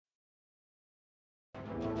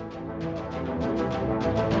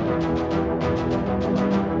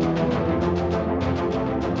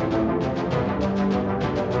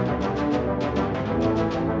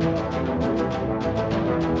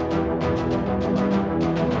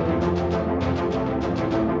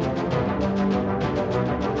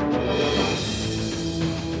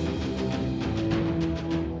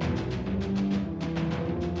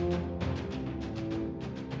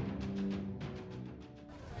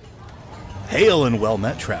Hail and well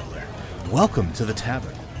met, traveler. Welcome to the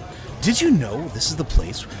tavern. Did you know this is the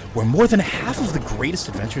place where more than half of the greatest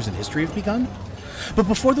adventures in history have begun? But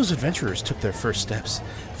before those adventurers took their first steps,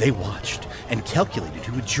 they watched and calculated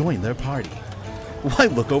who would join their party. Why,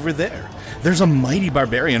 look over there. There's a mighty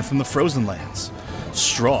barbarian from the Frozen Lands.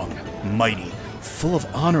 Strong, mighty, full of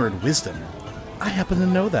honor and wisdom. I happen to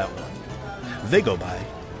know that one. They go by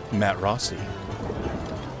Matt Rossi.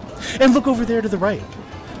 And look over there to the right.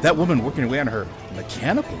 That woman working away on her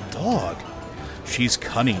mechanical dog. She's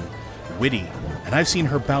cunning, witty, and I've seen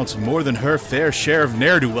her bounce more than her fair share of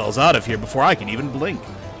ne'er-do-wells out of here before I can even blink.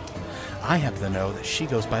 I happen to know that she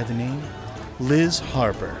goes by the name Liz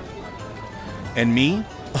Harper. And me?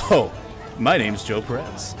 Oh, my name's Joe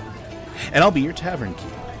Perez. And I'll be your tavern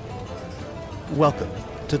keep. Welcome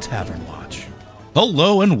to Tavern Watch.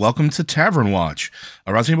 Hello and welcome to Tavern Watch,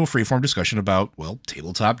 a roundtable freeform discussion about, well,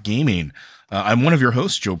 tabletop gaming. I'm one of your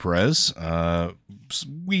hosts, Joe Perez. I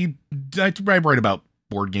write about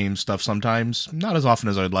board game stuff sometimes, not as often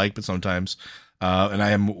as I'd like, but sometimes. And I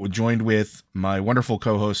am joined with my wonderful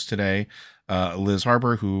co-host today, Liz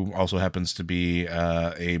Harper, who also happens to be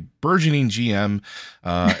a burgeoning GM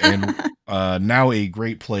and now a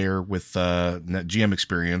great player with GM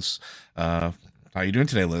experience. How are you doing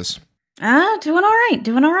today, Liz? Doing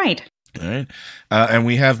all right. All right. And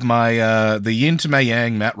we have the yin to my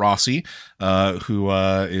yang, Matt Rossi, who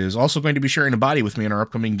is also going to be sharing a body with me in our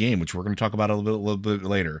upcoming game, which we're going to talk about a little bit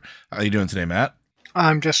later. How are you doing today, Matt?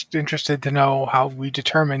 I'm just interested to know how we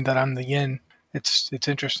determined that I'm the yin. It's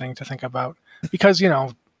interesting to think about because,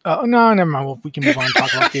 no, never mind. Well, we can move on and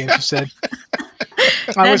talk about games instead.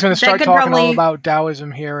 I was going to start talking all about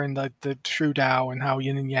Taoism here and the true Tao and how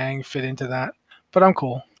yin and yang fit into that, but I'm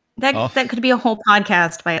cool. That could be a whole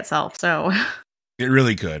podcast by itself. So it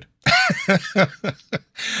really could.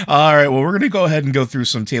 All right. Well, we're going to go ahead and go through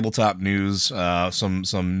some tabletop news,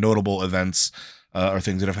 some notable events or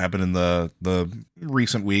things that have happened in the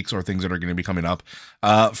recent weeks or things that are going to be coming up.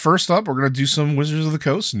 First up, we're going to do some Wizards of the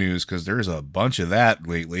Coast news because there's a bunch of that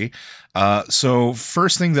lately. So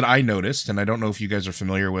first thing that I noticed, and I don't know if you guys are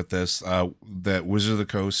familiar with this, that Wizards of the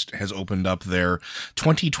Coast has opened up their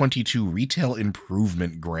 2022 Retail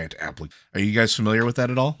Improvement Grant application. Are you guys familiar with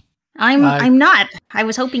that at all? I'm not. I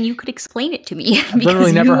was hoping you could explain it to me. I've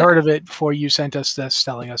literally never heard of it before you sent us this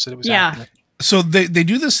telling us that it was happening. So they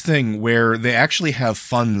do this thing where they actually have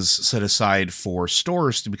funds set aside for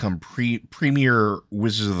stores to become premier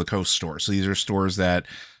Wizards of the Coast stores. So these are stores that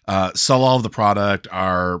sell all of the product,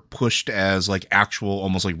 are pushed as like actual,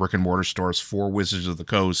 almost like brick and mortar stores for Wizards of the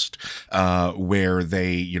Coast, where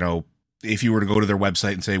they, if you were to go to their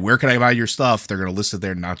website and say, where can I buy your stuff? They're going to list it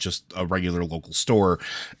there, not just a regular local store.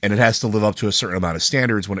 And it has to live up to a certain amount of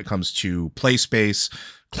standards when it comes to play space,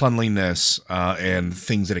 cleanliness, and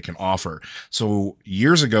things that it can offer. So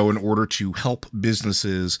years ago, in order to help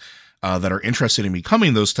businesses that are interested in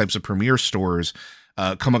becoming those types of premier stores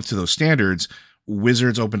come up to those standards,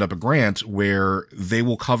 Wizards opened up a grant where they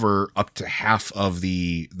will cover up to half of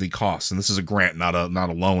the costs. And this is a grant, not a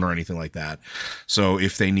loan or anything like that. So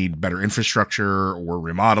if they need better infrastructure or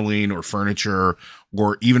remodeling or furniture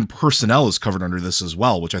or even personnel is covered under this as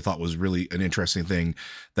well, which I thought was really an interesting thing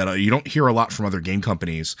that you don't hear a lot from other game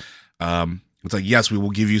companies. It's like, yes, we will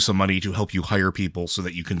give you some money to help you hire people so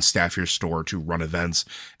that you can staff your store to run events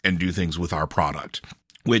and do things with our product,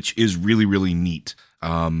 which is really, really neat.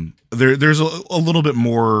 There's a little bit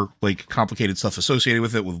more like complicated stuff associated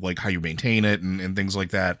with it, with like how you maintain it and things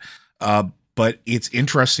like that. But it's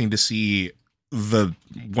interesting to see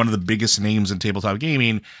one of the biggest names in tabletop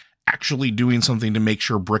gaming actually doing something to make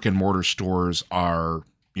sure brick and mortar stores are,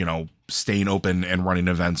 staying open and running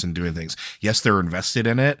events and doing things. Yes, they're invested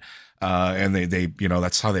in it. And they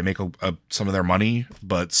that's how they make some of their money,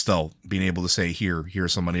 but still being able to say,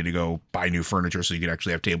 here's some money to go buy new furniture so you can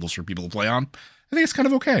actually have tables for people to play on. I think it's kind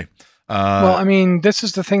of okay. Well, I mean, this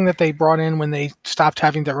is the thing that they brought in when they stopped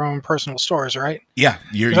having their own personal stores, right? Yeah.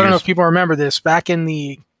 I don't know if people remember this. Back in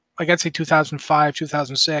I'd say 2005,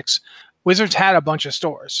 2006, Wizards had a bunch of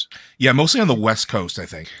stores. Yeah, mostly on the West Coast, I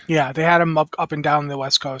think. Yeah, they had them up and down the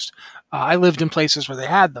West Coast. I lived in places where they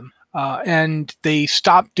had them. And they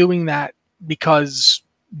stopped doing that because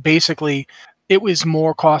basically it was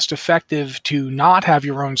more cost effective to not have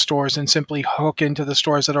your own stores and simply hook into the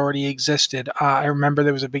stores that already existed. I remember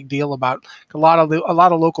there was a big deal about a lot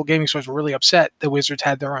of local gaming stores were really upset that Wizards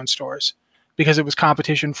had their own stores because it was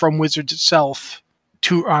competition from Wizards itself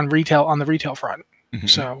on the retail front. Mm-hmm.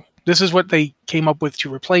 So this is what they came up with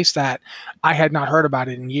to replace that. I had not heard about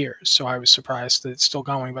it in years, so I was surprised that it's still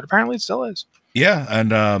going, but apparently it still is. Yeah,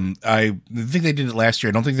 and I think they did it last year.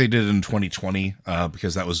 I don't think they did it in 2020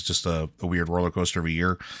 because that was just a weird roller coaster of a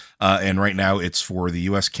year. And right now it's for the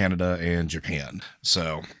US, Canada, and Japan.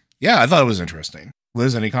 So, yeah, I thought it was interesting.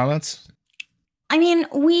 Liz, any comments? I mean,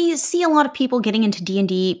 we see a lot of people getting into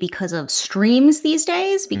D&D because of streams these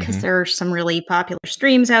days, because there are some really popular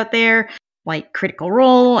streams out there, like Critical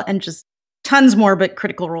Role, and just tons more, but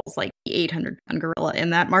Critical Role's like the 800 gorilla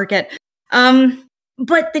in that market.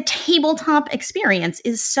 But the tabletop experience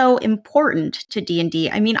is so important to D&D.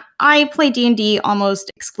 I mean, I play D&D almost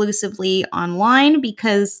exclusively online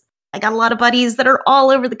because I got a lot of buddies that are all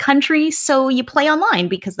over the country, so you play online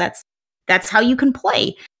because that's how you can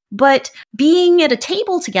play. But being at a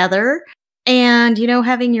table together and, you know,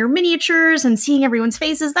 having your miniatures and seeing everyone's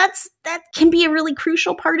faces, that can be a really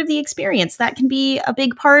crucial part of the experience. That can be a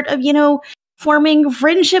big part of, you know, forming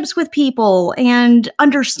friendships with people and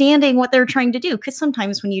understanding what they're trying to do. Because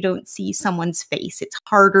sometimes when you don't see someone's face, it's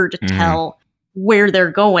harder to tell where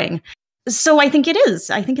they're going. So I think it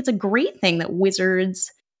is. I think it's a great thing that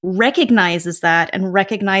Wizards recognizes that and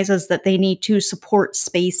recognizes that they need to support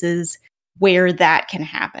spaces where that can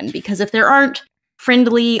happen. Because if there aren't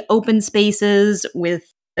friendly, open spaces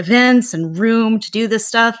with events and room to do this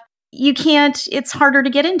stuff, it's harder to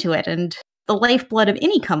get into it. And the lifeblood of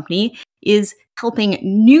any company is helping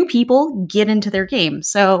new people get into their game.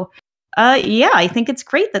 So, yeah, I think it's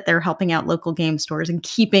great that they're helping out local game stores and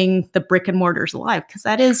keeping the brick and mortars alive, because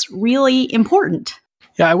that is really important.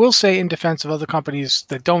 Yeah, I will say in defense of other companies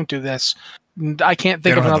that don't do this, I can't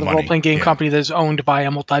think of another role-playing game company that is owned by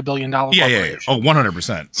a multi-billion-dollar corporation. Yeah. Oh,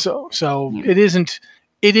 100%. So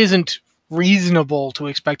it isn't reasonable to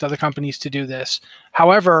expect other companies to do this.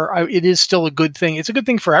 However, it is still a good thing. It's a good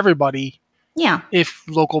thing for everybody. Yeah. If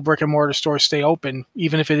local brick and mortar stores stay open,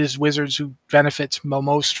 even if it is Wizards who benefits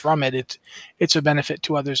most from it, it's a benefit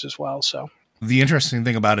to others as well. So the interesting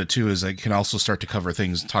thing about it too is it can also start to cover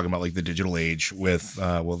things talking about like the digital age with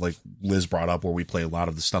like Liz brought up, where we play a lot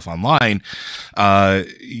of the stuff online.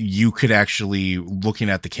 You could actually, looking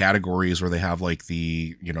at the categories where they have like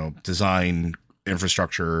the, you know, design,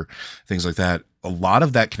 infrastructure, things like that, a lot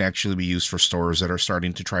of that can actually be used for stores that are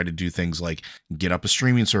starting to try to do things like get up a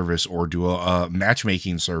streaming service or do a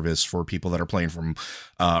matchmaking service for people that are playing from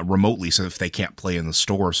remotely, so if they can't play in the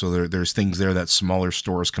store. So there's things there that smaller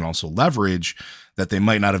stores can also leverage that they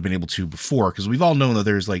might not have been able to before, because we've all known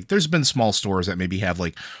that there's been small stores that maybe have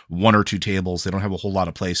like one or two tables. They don't have a whole lot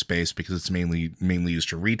of play space because it's mainly used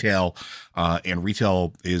to retail, and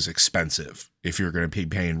retail is expensive if you're going to be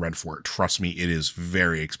paying rent for it. Trust me, it is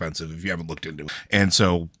very expensive if you haven't looked into it. And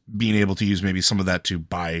so being able to use maybe some of that to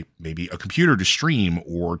buy maybe a computer to stream,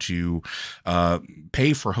 or to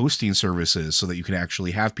pay for hosting services so that you can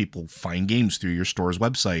actually have people find games through your store's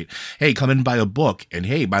website. Hey, come in and buy a book. And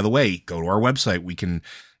hey, by the way, go to our website. We can,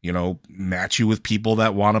 you know, match you with people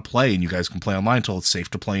that want to play, and you guys can play online until it's safe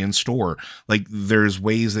to play in store. Like, there's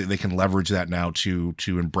ways that they can leverage that now to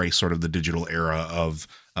embrace sort of the digital era of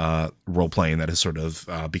role playing that has sort of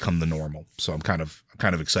become the normal. So I'm kind of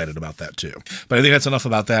excited about that too. But I think that's enough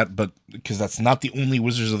about that. But because that's not the only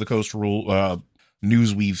Wizards of the Coast rule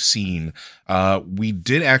news we've seen, we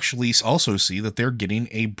did actually also see that they're getting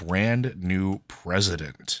a brand new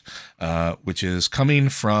president, which is coming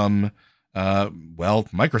from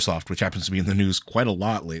Microsoft, which happens to be in the news quite a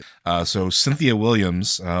lot lately. So Cynthia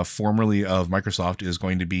Williams, formerly of Microsoft, is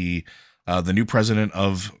going to be the new president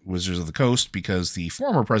of Wizards of the Coast, because the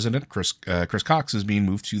former president, Chris Cox, is being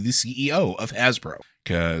moved to the CEO of Hasbro,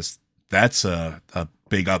 because that's a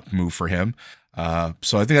big up move for him.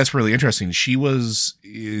 So I think that's really interesting. She was,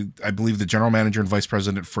 I believe, the general manager and vice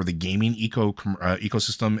president for the gaming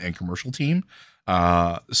ecosystem and commercial team.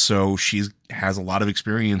 So she has a lot of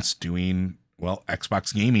experience doing,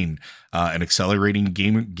 Xbox gaming, and accelerating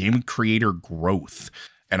game creator growth.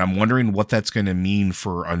 And I'm wondering what that's going to mean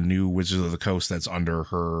for a new Wizards of the Coast that's under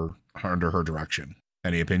her direction.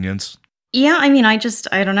 Any opinions? Yeah, I mean, I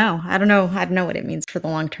don't know. I don't know what it means for the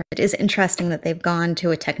long term. It is interesting that they've gone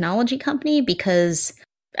to a technology company because,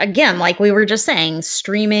 again, like we were just saying,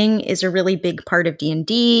 streaming is a really big part of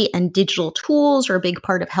D&D, and digital tools are a big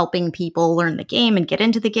part of helping people learn the game and get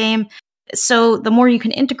into the game. So the more you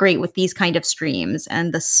can integrate with these kind of streams,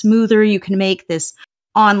 and the smoother you can make this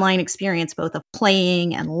online experience, both of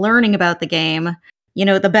playing and learning about the game,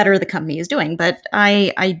 the better the company is doing. But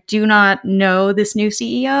I do not know this new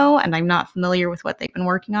CEO, and I'm not familiar with what they've been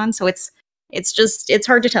working on. So it's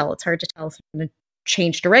hard to tell. It's hard to tell if they're going to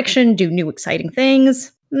change direction, do new exciting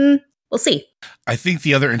things. We'll see. I think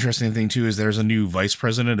the other interesting thing too is there's a new vice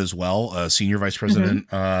president as well, a senior vice president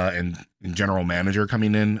and general manager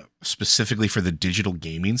coming in specifically for the digital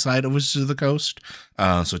gaming side of Wizards of the Coast.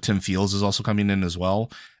 So Tim Fields is also coming in as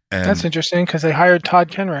well. And that's interesting because they hired Todd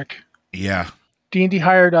Kenrick. Yeah. D&D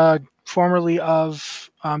hired formerly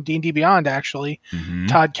of D&D Beyond, actually.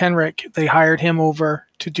 Todd Kenrick, they hired him over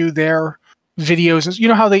to do their videos. You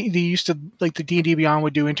know how they used to, like the D&D Beyond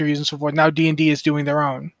would do interviews and so forth. Now D&D is doing their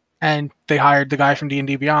own. And they hired the guy from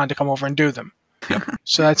D&D Beyond to come over and do them. Yep.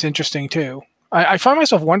 So that's interesting, too. I find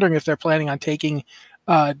myself wondering if they're planning on taking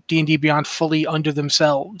D&D Beyond fully under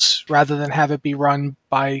themselves rather than have it be run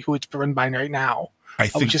by who it's run by right now,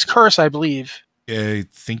 which is Curse, I believe. I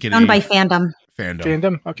think it run is. by Fandom.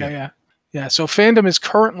 Fandom? Okay, yeah. So Fandom is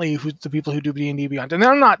currently the people who do D&D Beyond.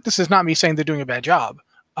 And this is not me saying they're doing a bad job.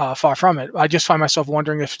 Far from it. I just find myself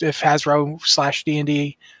wondering if Hasbro /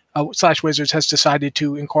 D&D / Wizards has decided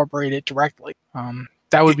to incorporate it directly.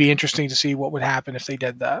 That would be interesting to see what would happen if they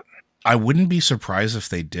did that. I wouldn't be surprised if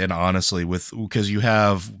they did, honestly, because you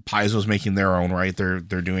have Paizo's making their own, right? They're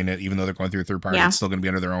doing it, even though they're going through a third party, it's still going to be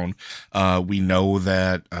under their own. We know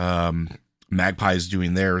that Magpie's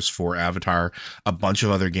doing theirs for Avatar. A bunch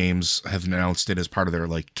of other games have announced it as part of their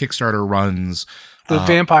like Kickstarter runs. The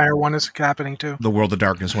Vampire one is happening too. The World of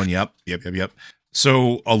Darkness one, yep.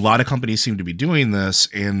 So a lot of companies seem to be doing this,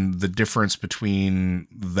 and the difference between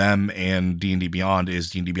them and D&D Beyond is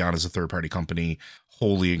D&D Beyond is a third-party company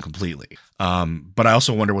wholly and completely. But I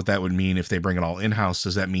also wonder what that would mean if they bring it all in-house.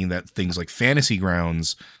 Does that mean that things like Fantasy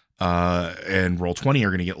Grounds and Roll20 are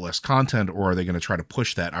going to get less content, or are they going to try to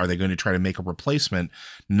push that? Are they going to try to make a replacement,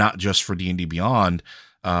 not just for D&D Beyond,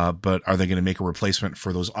 but are they going to make a replacement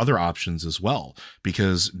for those other options as well?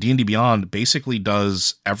 Because D&D Beyond basically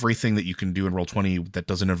does everything that you can do in Roll20 that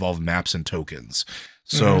doesn't involve maps and tokens.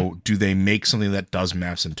 So do they make something that does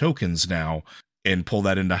maps and tokens now and pull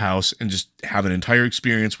that into house and just have an entire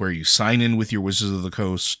experience where you sign in with your Wizards of the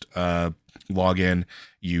Coast login,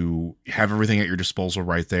 you have everything at your disposal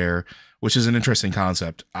right there, which is an interesting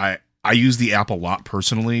concept. I use the app a lot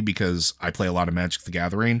personally because I play a lot of Magic the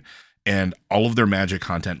Gathering. And all of their Magic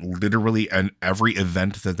content, literally, and every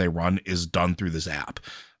event that they run is done through this app.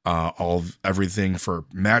 Everything for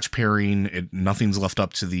match pairing, nothing's left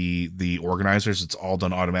up to the organizers. It's all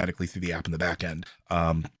done automatically through the app in the back end,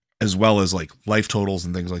 as well as like life totals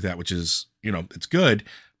and things like that, which is, it's good,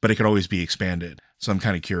 but it could always be expanded. So I'm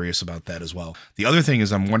kind of curious about that as well. The other thing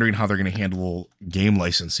is I'm wondering how they're going to handle game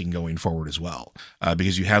licensing going forward as well,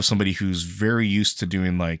 because you have somebody who's very used to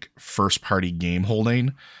doing like first party game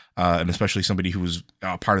holding. And especially somebody who was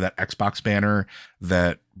part of that Xbox banner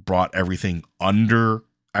that brought everything under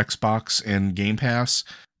Xbox and Game Pass.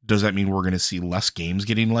 Does that mean we're going to see less games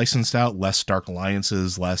getting licensed out, less Dark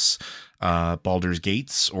Alliances, less Baldur's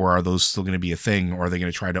Gates, or are those still going to be a thing? Or are they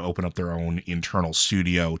going to try to open up their own internal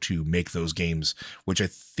studio to make those games, which I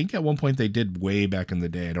think at one point they did way back in the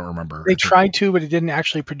day. I don't remember. They tried to, but it didn't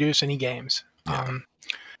actually produce any games. Yeah.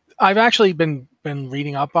 I've actually been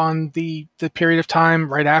reading up on the period of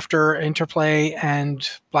time right after Interplay and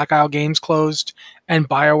Black Isle Games closed and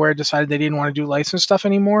BioWare decided they didn't want to do licensed stuff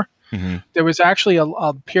anymore. There was actually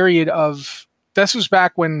a period of, this was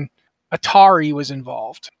back when Atari was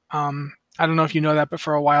involved. I don't know if you know that, but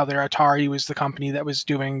for a while there, Atari was the company that was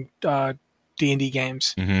doing D&D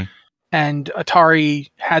games. And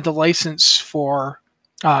Atari had the license for,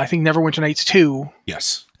 I think, Neverwinter Nights 2.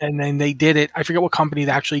 Yes. And then they did it. I forget what company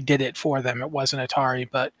that actually did it for them. It wasn't Atari.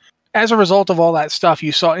 But as a result of all that stuff,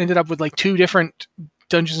 you ended up with like two different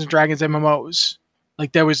Dungeons & Dragons MMOs.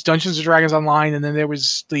 Like there was Dungeons & Dragons Online, and then there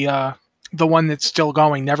was the one that's still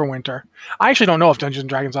going, Neverwinter. I actually don't know if Dungeons &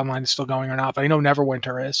 Dragons Online is still going or not, but I know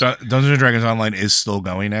Neverwinter is. Dungeons & Dragons Online is still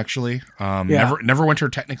going, actually.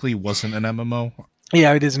 Neverwinter technically wasn't an MMO.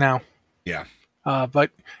 Yeah, it is now. Yeah. But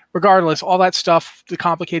regardless, all that stuff, the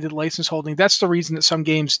complicated license holding, that's the reason that some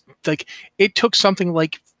games, like, it took something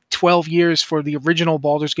like 12 years for the original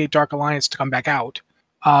Baldur's Gate Dark Alliance to come back out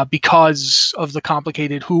because of the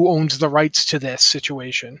complicated who owns the rights to this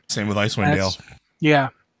situation. Same with Icewind Dale. Yeah.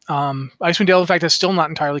 Icewind Dale, in fact, is still not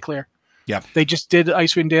entirely clear. Yeah. They just did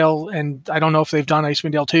Icewind Dale, and I don't know if they've done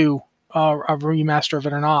Icewind Dale 2, a remaster of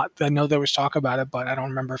it or not. I know there was talk about it, but I don't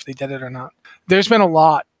remember if they did it or not. There's been a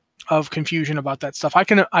lot of confusion about that stuff. I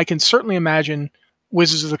can certainly imagine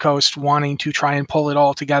Wizards of the Coast wanting to try and pull it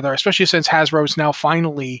all together, especially since Hasbro is now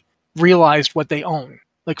finally realized what they own.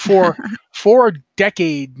 Like for a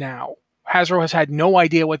decade now, Hasbro has had no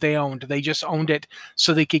idea what they owned. They just owned it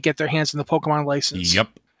so they could get their hands on the Pokemon license. Yep.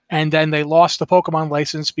 And then they lost the Pokemon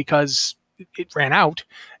license because it ran out.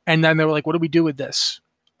 And then they were like, what do we do with this?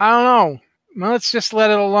 I don't know. Well, let's just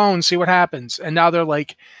let it alone, see what happens. And now they're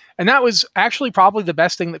like, and that was actually probably the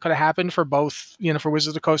best thing that could have happened for both, for Wizards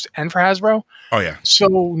of the Coast and for Hasbro. Oh, yeah. So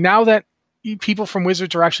now that people from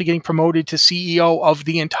Wizards are actually getting promoted to CEO of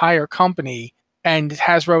the entire company, and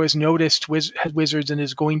Hasbro has noticed Wizards and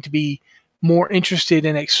is going to be more interested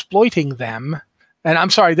in exploiting them. And I'm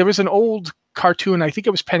sorry, there was an old cartoon, I think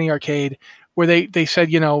it was Penny Arcade, where they said,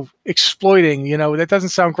 exploiting, that doesn't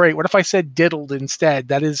sound great. What if I said diddled instead?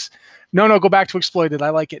 That is, no, go back to exploited. I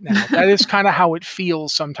like it now. That is kind of how it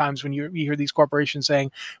feels sometimes when you hear these corporations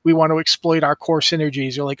saying, we want to exploit our core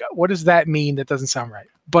synergies. You're like, what does that mean? That doesn't sound right.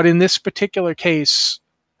 But in this particular case,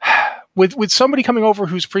 with somebody coming over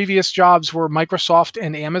whose previous jobs were Microsoft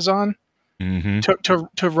and Amazon,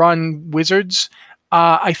 to run Wizards,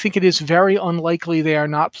 I think it is very unlikely they are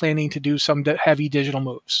not planning to do some heavy digital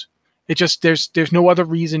moves. It just there's no other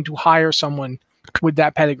reason to hire someone with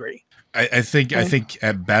that pedigree. I think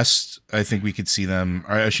at best, I think we could see them,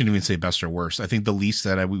 or I shouldn't even say best or worst. I think the least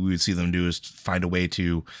that we would see them do is find a way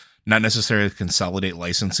to not necessarily consolidate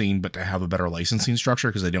licensing, but to have a better licensing structure,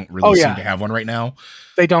 because they don't really seem to have one right now.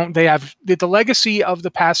 They don't. They have the legacy of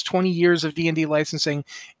the past 20 years of D&D licensing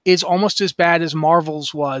is almost as bad as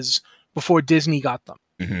Marvel's was before Disney got them.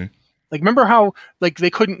 Mm-hmm. Like, remember how they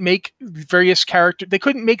couldn't make various characters, they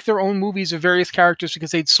couldn't make their own movies of various characters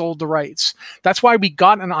because they'd sold the rights. That's why we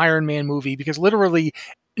got an Iron Man movie, because literally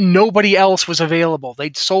nobody else was available.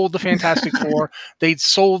 They'd sold the Fantastic Four, they'd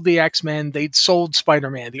sold the X-Men, they'd sold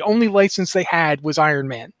Spider-Man. The only license they had was Iron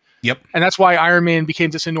Man. Yep. And that's why Iron Man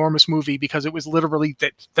became this enormous movie, because it was literally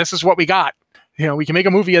this is what we got. We can make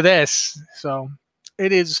a movie of this. So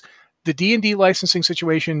it is, the D&D licensing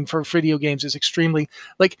situation for video games is extremely,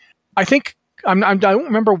 I think I don't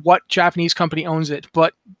remember what Japanese company owns it,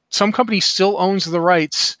 but some company still owns the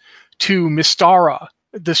rights to Mystara.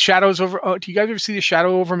 The Shadows over. Do you guys ever see the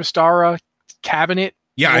Shadow over Mystara cabinet?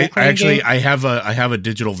 Yeah, I have a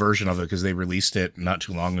digital version of it because they released it not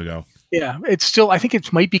too long ago. Yeah, it's still. I think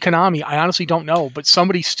it might be Konami. I honestly don't know, but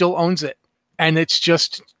somebody still owns it, and it's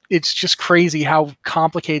just crazy how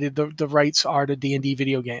complicated the rights are to D&D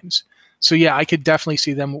video games. So yeah, I could definitely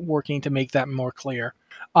see them working to make that more clear.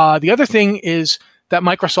 The other thing is that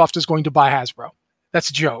Microsoft is going to buy Hasbro. That's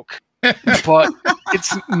a joke, but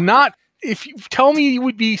it's not. If you tell me, you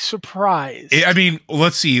would be surprised. I mean,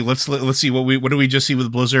 let's see. Let's see what do we just see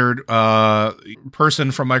with Blizzard?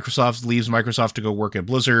 Person from Microsoft leaves Microsoft to go work at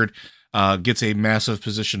Blizzard, gets a massive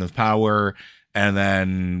position of power, and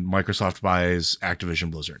then Microsoft buys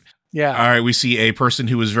Activision Blizzard. Yeah. All right. We see a person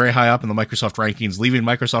who was very high up in the Microsoft rankings leaving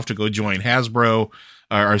Microsoft to go join Hasbro,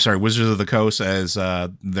 Wizards of the Coast as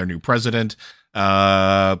their new president.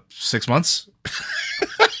 6 months.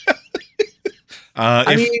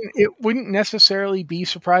 I mean, it wouldn't necessarily be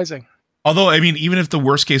surprising. Although, I mean, even if the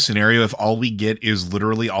worst case scenario, if all we get is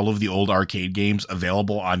literally all of the old arcade games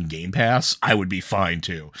available on Game Pass, I would be fine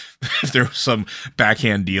too. If there was some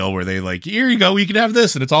backhand deal where they here you go, you can have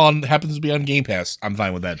this, and it's all happens to be on Game Pass, I'm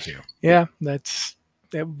fine with that too. Yeah, that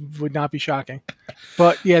would not be shocking.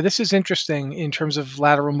 But yeah, this is interesting in terms of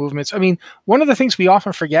lateral movements. I mean, one of the things we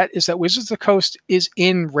often forget is that Wizards of the Coast is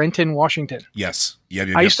in Renton, Washington. Yes. Yeah.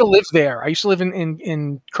 I used to live there. I used to live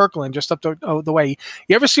in Kirkland, just up the way.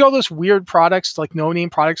 You ever see all those weird products, no-name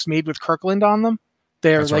products made with Kirkland on them?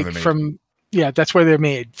 They're that's where they're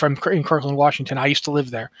made, in Kirkland, Washington. I used to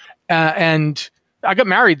live there. And I got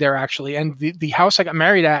married there, actually. And the house I got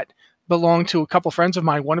married at belonged to a couple friends of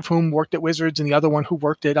mine, one of whom worked at Wizards and the other one who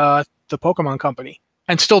worked at the Pokemon Company,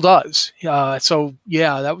 and still does. So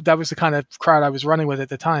yeah, that was the kind of crowd I was running with at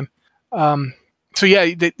the time. So yeah,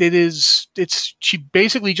 she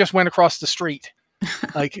basically just went across the street.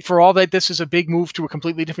 For all that this is a big move to a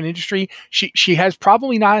completely different industry, she has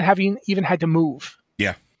probably not even had to move.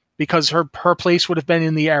 Yeah. Because her place would have been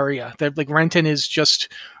in the area. Renton is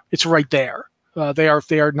it's right there. They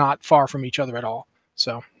are not far from each other at all.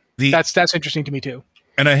 So that's interesting to me too.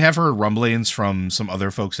 And I have heard rumblings from some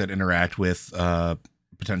other folks that interact with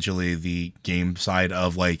potentially the game side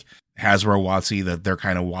of Hasbro WotC that they're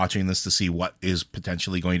kind of watching this to see what is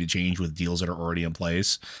potentially going to change with deals that are already in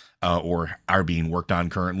place or are being worked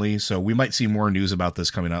on currently. So we might see more news about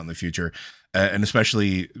this coming out in the future. And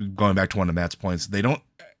especially going back to one of Matt's points, they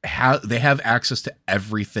have access to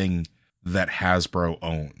everything that Hasbro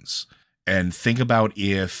owns. And think about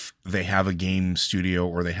if they have a game studio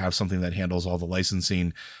or they have something that handles all the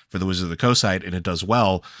licensing for the Wizards of the Coast side and it does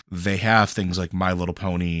well. They have things like My Little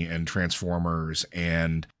Pony and Transformers,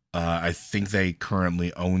 and I think they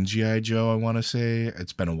currently own G.I. Joe, I want to say.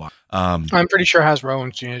 It's been a while. I'm pretty sure Hasbro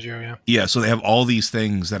owns G.I. Joe, yeah. Yeah, so they have all these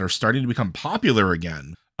things that are starting to become popular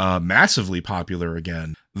again, massively popular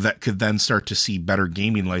again, that could then start to see better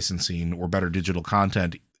gaming licensing or better digital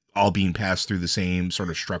content all being passed through the same sort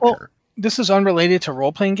of structure. Well, this is unrelated to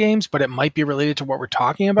role-playing games, but it might be related to what we're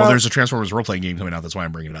talking about. Well, there's a Transformers role-playing game coming out. That's why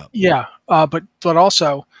I'm bringing it up. Yeah, but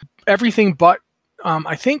also everything but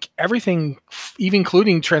I think everything, even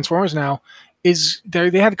including Transformers now, is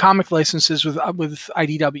they had comic licenses with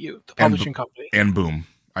IDW, the publishing company. And Boom.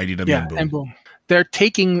 IDW yeah, and Boom. They're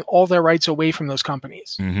taking all their rights away from those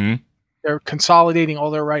companies. Mm-hmm. They're consolidating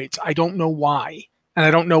all their rights. I don't know why. And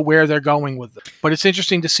I don't know where they're going with them. But it's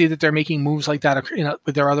interesting to see that they're making moves like that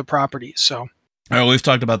with their other properties. So we've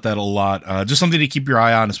talked about that a lot. Just something to keep your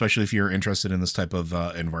eye on, especially if you're interested in this type of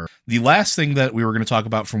environment. The last thing that we were going to talk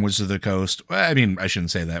about from Wizards of the Coast, I mean, I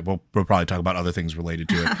shouldn't say that. We'll probably talk about other things related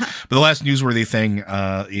to it. But the last newsworthy thing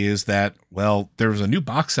is that, well, there was a new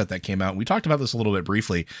box set that came out. We talked about this a little bit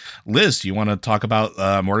briefly. Liz, do you want to talk about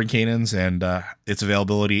Mordenkainen's and its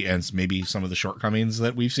availability and maybe some of the shortcomings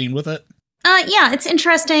that we've seen with it? Yeah, it's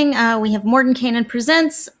interesting. We have Mordenkainen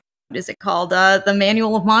Presents. What is it called? The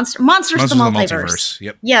Manual of Monsters of the Multiverse.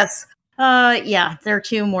 Yep. Yes. Yeah, there are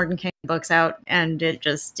 2 Mordenkainen books out, and it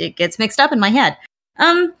gets mixed up in my head.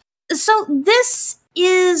 So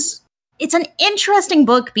it's an interesting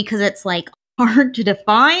book because it's like hard to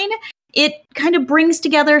define. It kind of brings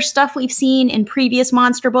together stuff we've seen in previous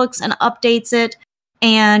monster books and updates it.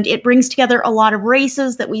 And it brings together a lot of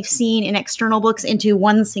races that we've seen in external books into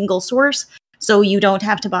one single source. So you don't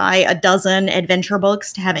have to buy a dozen adventure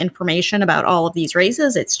books to have information about all of these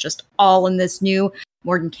races. It's just all in this new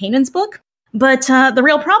Mordenkainen's book. But the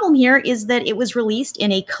real problem here is that it was released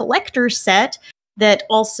in a collector set that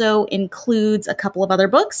also includes a couple of other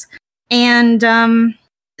books. And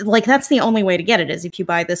that's the only way to get it is if you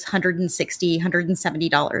buy this $160,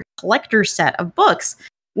 $170 collector set of books,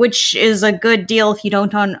 which is a good deal if you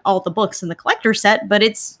don't own all the books in the collector set, but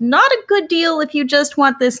it's not a good deal if you just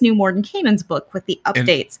want this new Mordenkainen's book with the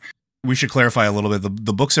updates. And we should clarify a little bit.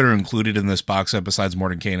 The books that are included in this box set besides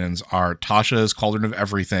Mordenkainen's are Tasha's Cauldron of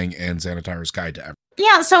Everything and Xanatar's Guide to Everything.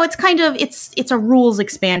 Yeah, so it's kind of, it's a rules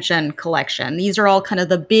expansion collection. These are all kind of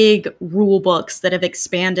the big rule books that have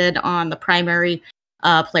expanded on the primary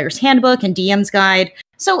Player's Handbook and DM's Guide.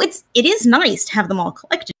 So it is nice to have them all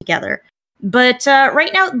collected together. But right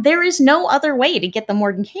now, there is no other way to get the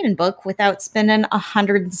Mordenkainen book without spending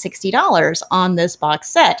 $160 on this box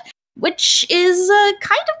set, which is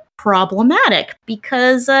kind of problematic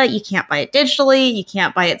because you can't buy it digitally, you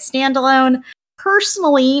can't buy it standalone.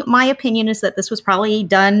 Personally, my opinion is that this was probably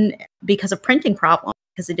done because of printing problems,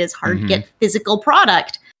 because it is hard to get physical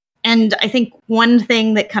product. And I think one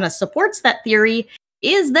thing that kind of supports that theory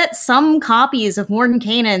is that some copies of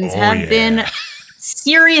Mordenkainen's have been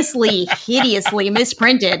seriously, hideously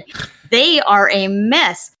misprinted. They are a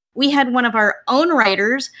mess. We had one of our own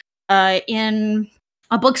writers in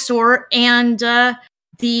a bookstore, and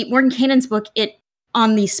the Mordenkainen's book,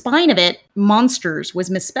 on the spine of it, Monsters was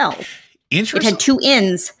misspelled. It had 2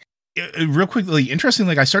 N's. Real quickly, interesting,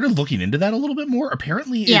 I started looking into that a little bit more.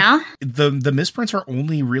 Apparently, the misprints are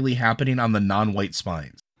only really happening on the non-white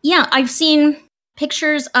spines. Yeah, I've seen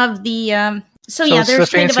pictures of the... So yeah,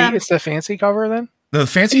 there's it's the fancy cover then? The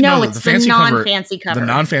fancy it's the fancy non-fancy cover. The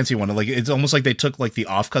non-fancy one. It's almost like they took the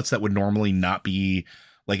offcuts that would normally not be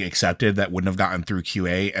accepted, that wouldn't have gotten through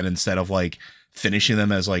QA, and instead of finishing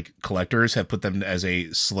them as collectors, have put them as a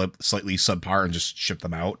slightly subpar and just shipped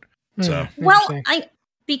them out. So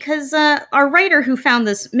because our writer who found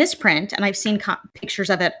this misprint, and I've seen pictures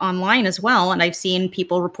of it online as well, and I've seen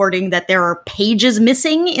people reporting that there are pages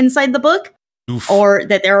missing inside the book. Oof. Or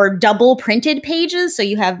that there are double printed pages, so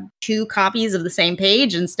you have 2 copies of the same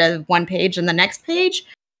page instead of 1 page in the next page.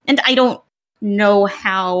 And I don't know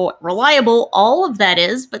how reliable all of that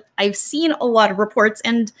is, but I've seen a lot of reports,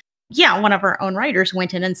 and yeah, one of our own writers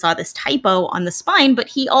went in and saw this typo on the spine, but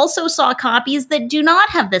he also saw copies that do not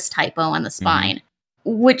have this typo on the spine,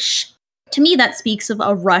 which to me, that speaks of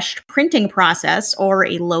a rushed printing process or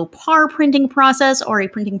a low par printing process or a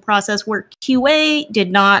printing process where QA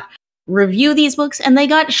did not review these books and they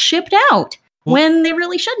got shipped out when they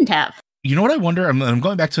really shouldn't have. You know what I wonder? I'm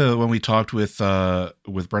going back to when we talked with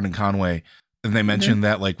Brendan Conway, and they mentioned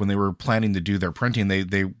that when they were planning to do their printing,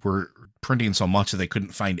 they were printing so much that they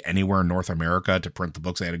couldn't find anywhere in North America to print the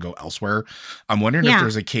books. They had to go elsewhere. I'm wondering if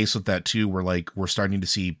there's a case with that too, where like we're starting to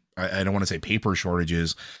see, I don't want to say paper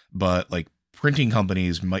shortages, but like printing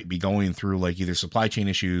companies might be going through like either supply chain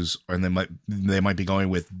issues, or they might be going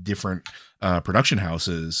with different production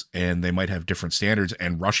houses, and they might have different standards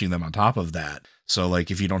and rushing them on top of that. So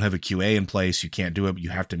like if you don't have a QA in place, you can't do it, but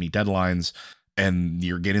you have to meet deadlines, and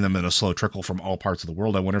you're getting them in a slow trickle from all parts of the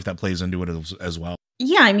world. I wonder if that plays into it as well.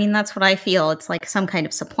 Yeah, I mean, that's what I feel. It's like some kind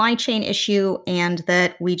of supply chain issue, and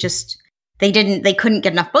that they couldn't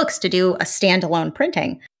get enough books to do a standalone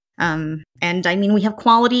printing. And I mean, we have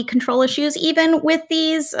quality control issues even with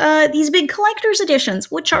these big collector's editions,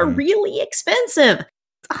 which are really expensive.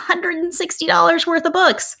 It's $160 worth of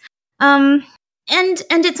books. And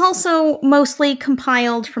it's also mostly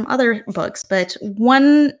compiled from other books. But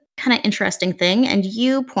one kind of interesting thing, and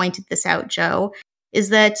you pointed this out, Joe, is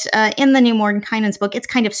that in the new Mordenkainen's book, it's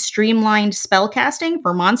kind of streamlined spellcasting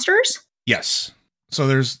for monsters. Yes. So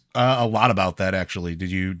there's a lot about that, actually. Do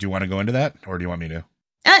you want to go into that, or do you want me to?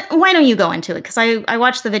 Why don't you go into it? Because I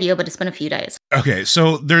watched the video, but it's been a few days. Okay,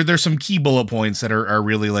 so there's some key bullet points that are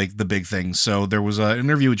really like the big things. So there was an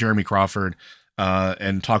interview with Jeremy Crawford,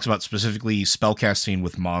 and talks about specifically spellcasting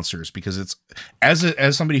with monsters, because it's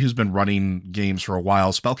as somebody who's been running games for a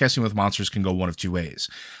while, spellcasting with monsters can go one of two ways.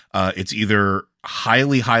 It's either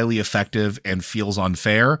highly effective and feels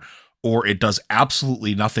unfair, or it does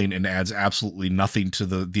absolutely nothing and adds absolutely nothing to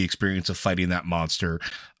the experience of fighting that monster.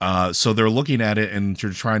 So they're looking at it and they're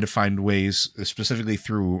trying to find ways, specifically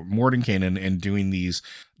through Mordenkainen, and doing these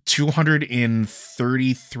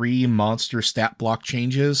 233 monster stat block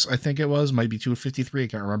changes. I think it might be 253. I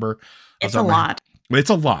can't remember. It's a lot. It's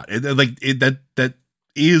a lot. That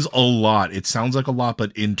is a lot. It sounds like a lot,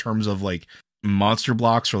 but in terms of like monster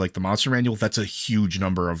blocks or like the monster manual, that's a huge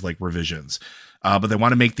number of like revisions. But they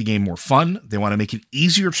want to make the game more fun. They want to make it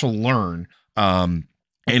easier to learn.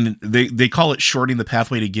 And they call it shortening the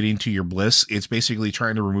pathway to getting to your bliss. It's basically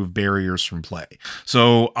trying to remove barriers from play.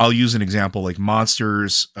 So I'll use an example, like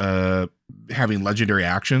monsters having legendary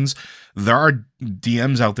actions. There are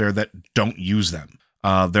DMs out there that don't use them.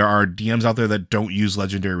 There are DMs out there that don't use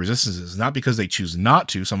legendary resistances, not because they choose not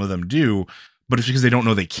to. Some of them do, but it's because they don't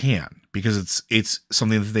know they can, because it's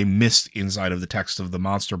something that they missed inside of the text of the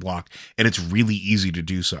monster block, and it's really easy to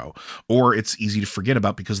do so. Or it's easy to forget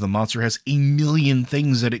about because the monster has a million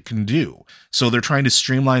things that it can do. So they're trying to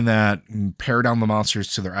streamline that, pare down the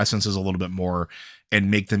monsters to their essences a little bit more, and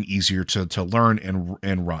make them easier to learn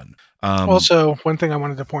and run. Also, one thing I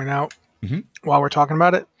wanted to point out while we're talking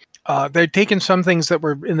about it, they've taken some things that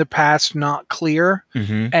were in the past not clear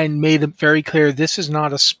and made it very clear this is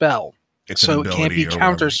not a spell. So it can't be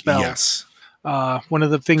counterspelled. Yes. One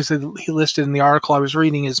of the things that he listed in the article I was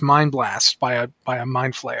reading is Mind Blast by a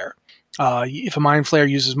Mind Flayer. If a Mind Flayer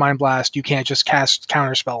uses Mind Blast, you can't just cast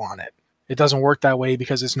counterspell on it. It doesn't work that way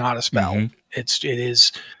because it's not a spell. It's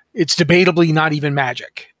debatably not even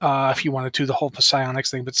magic. If you want to do the whole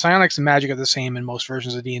psionics thing, but psionics and magic are the same in most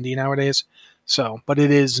versions of D&D nowadays. So, but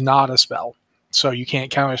it is not a spell. So you can't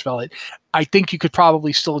counterspell it. I think you could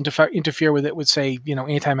probably still interfere with it with, say,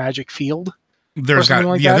 anti-magic field. There's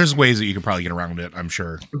ways that you could probably get around it, I'm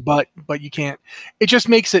sure. But you can't. It just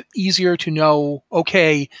makes it easier to know,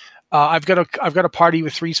 okay, I've got a party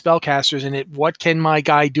with 3 spellcasters in it. What can my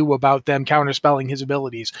guy do about them counterspelling his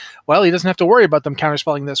abilities? Well, he doesn't have to worry about them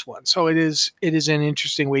counterspelling this one. So it is an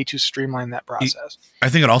interesting way to streamline that process. I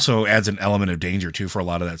think it also adds an element of danger too for a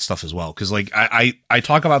lot of that stuff as well. Because like I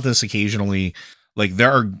talk about this occasionally. Like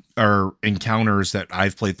there are encounters that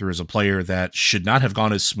I've played through as a player that should not have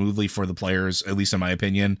gone as smoothly for the players, at least in my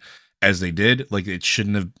opinion, as they did. Like it should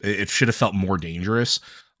have felt more dangerous.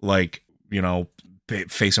 Like,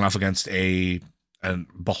 facing off against a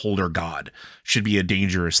beholder god should be a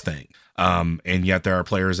dangerous thing. And yet there are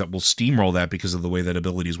players that will steamroll that because of the way that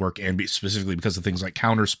abilities work, and specifically because of things like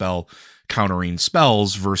counterspell, countering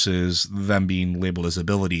spells versus them being labeled as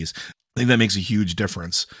abilities. I think that makes a huge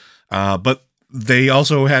difference. But they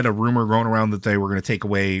also had a rumor going around that they were going to take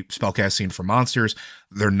away spellcasting for monsters.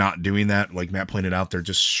 They're not doing that. Like Matt pointed out, they're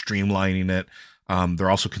just streamlining it. They're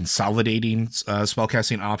also consolidating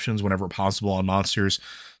spellcasting options whenever possible on monsters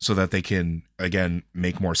so that they can, again,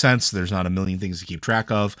 make more sense. There's not a million things to keep track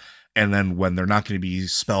of. And then when they're not going to be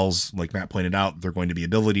spells, like Matt pointed out, they're going to be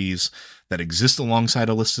abilities that exist alongside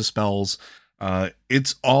a list of spells.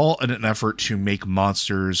 It's all in an effort to make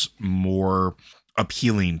monsters more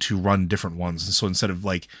appealing to run different ones. And so instead of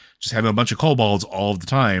like just having a bunch of kobolds all of the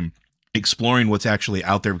time, exploring what's actually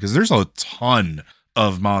out there, because there's a ton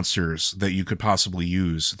of monsters that you could possibly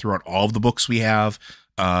use throughout all of the books we have,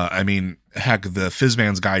 I mean, heck, the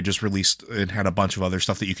Fizzman's Guide just released and had a bunch of other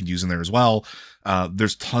stuff that you can use in there as well.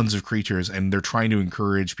 There's tons of creatures, and they're trying to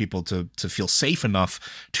encourage people to feel safe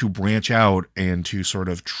enough to branch out and to sort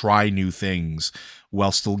of try new things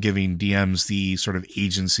while still giving DMs the sort of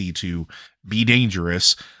agency to be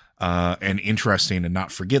dangerous and interesting and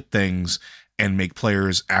not forget things and make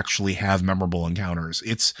players actually have memorable encounters.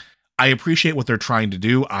 I appreciate what they're trying to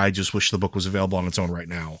do. I just wish the book was available on its own right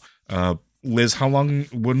now. Liz,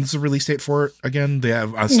 when's the release date for it again? They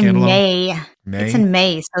have a standalone? May. It's in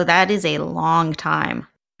May, so that is a long time.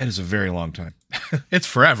 It is a very long time. It's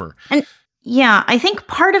forever. And yeah, I think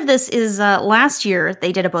part of this is last year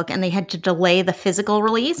they did a book and they had to delay the physical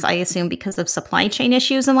release, I assume because of supply chain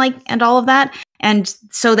issues and all of that. And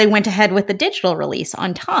so they went ahead with the digital release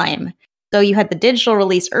on time. So you had the digital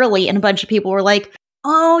release early and a bunch of people were like,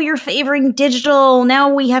 oh, you're favoring digital.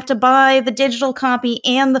 Now we have to buy the digital copy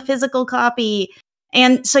and the physical copy.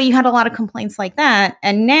 And so you had a lot of complaints like that.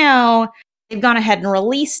 And now they've gone ahead and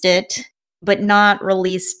released it, but not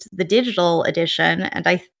released the digital edition. And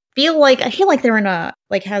I feel like they're in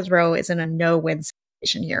Hasbro is in a no-win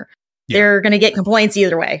situation here. Yeah. They're going to get complaints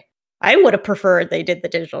either way. I would have preferred they did the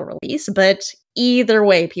digital release, but either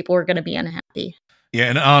way, people are going to be unhappy. Yeah,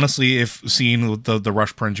 and honestly, if seeing the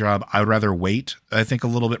rush print job, I would rather wait, I think, a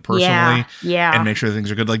little bit personally. Yeah. And make sure things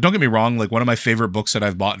are good. Like, don't get me wrong, like, one of my favorite books that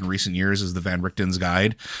I've bought in recent years is the Van Richten's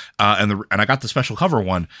Guide. And I got the special cover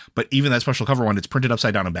one, but even that special cover one, it's printed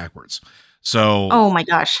upside down and backwards. So, oh my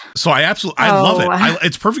gosh. So I love it.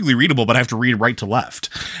 It's perfectly readable, but I have to read right to left.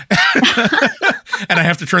 And I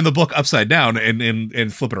have to turn the book upside down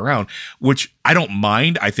and flip it around, which I don't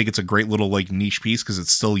mind. I think it's a great little like niche piece because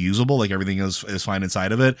it's still usable. Like everything is fine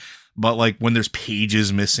inside of it. But like when there's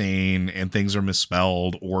pages missing and things are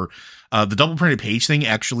misspelled or the double printed page thing,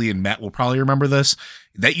 actually, and Matt will probably remember this,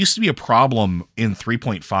 that used to be a problem in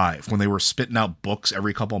 3.5 when they were spitting out books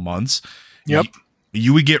every couple months. Yep.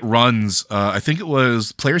 You would get runs. I think it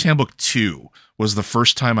was Player's Handbook 2 was the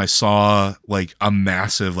first time I saw like a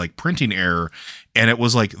massive like printing error. And it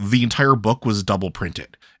was like the entire book was double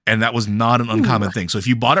printed. And that was not an uncommon thing. So if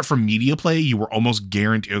you bought it from Media Play, you were almost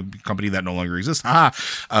guaranteed, a company that no longer exists,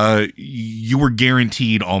 you were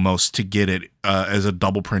guaranteed almost to get it as a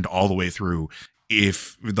double print all the way through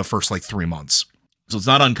if the first like 3 months. So it's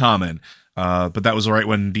not uncommon. But that was right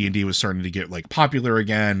when D&D was starting to get like popular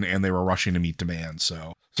again, and they were rushing to meet demand.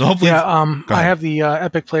 So hopefully, I have the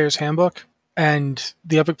Epic Player's Handbook, and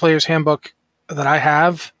the Epic Player's Handbook that I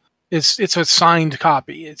have it's a signed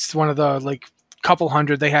copy. It's one of the like couple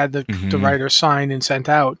hundred they had the writer signed and sent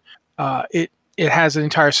out. It has an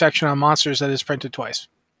entire section on monsters that is printed twice.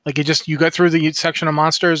 Like you go through the section on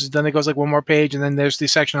monsters, then it goes like one more page, and then there's the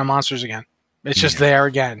section on monsters again. It's just there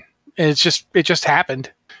again. And it just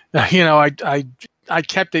happened. I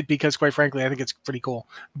kept it because, quite frankly, I think it's pretty cool.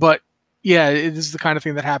 But yeah, it is the kind of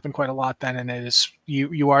thing that happened quite a lot then, and it is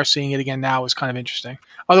you are seeing it again now is kind of interesting.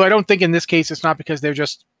 Although I don't think in this case it's not because they're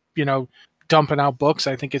just dumping out books.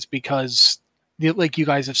 I think it's because, like you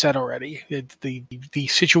guys have said already, the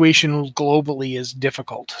situation globally is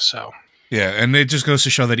difficult. So. Yeah, and it just goes to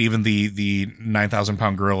show that even the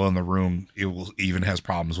 9,000-pound gorilla in the room, even has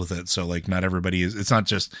problems with it. So, like, not everybody is. It's not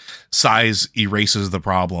just size erases the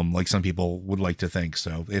problem, like some people would like to think.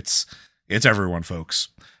 So it's everyone, folks.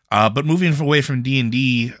 But moving away from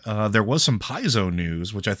D&D, there was some Paizo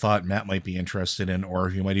news, which I thought Matt might be interested in, or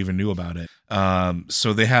you might even knew about it.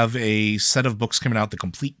 So they have a set of books coming out, the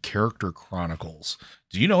Complete Character Chronicles.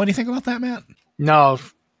 Do you know anything about that, Matt? No,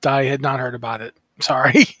 I had not heard about it.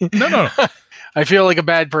 Sorry. No. I feel like a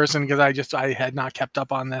bad person because I had not kept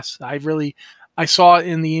up on this. I saw it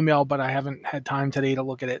in the email, but I haven't had time today to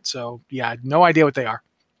look at it. So yeah, no idea what they are.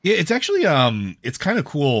 Yeah, it's actually it's kind of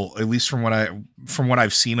cool, at least from what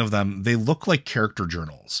I've seen of them. They look like character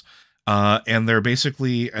journals. And they're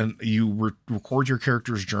basically, and you record your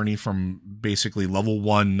character's journey from basically level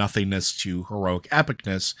 1 nothingness to heroic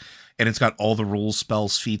epicness, and it's got all the rules,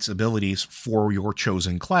 spells, feats, abilities for your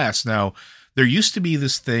chosen class. Now, there used to be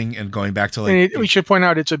this thing, and going back to like... we should point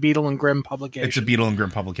out it's a Beetle and Grimm publication. It's a Beetle and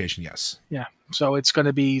Grimm publication, yes. Yeah, so it's going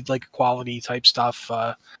to be like quality type stuff,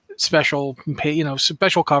 special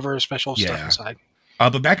cover, special stuff inside.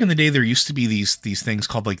 But back in the day, there used to be these things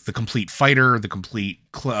called like the Complete Fighter, the Complete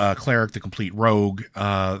Cleric, the Complete Rogue.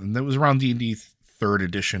 And that was around D&D 3rd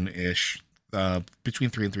edition-ish. between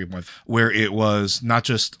 3 and 3.5, where it was not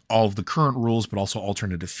just all of the current rules, but also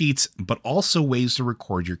alternate defeats, but also ways to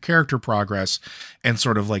record your character progress and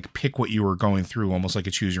sort of like pick what you were going through, almost like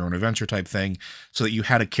a choose your own adventure type thing, so that you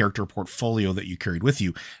had a character portfolio that you carried with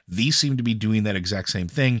you. These seem to be doing that exact same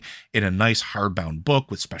thing in a nice hardbound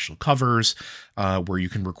book with special covers, where you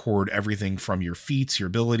can record everything from your feats, your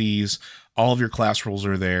abilities, all of your class rules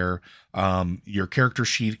are there. Your character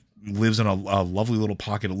sheet lives in a lovely little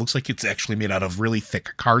pocket. It looks like it's actually made out of really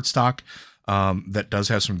thick cardstock that does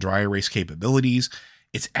have some dry erase capabilities.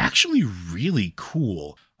 It's actually really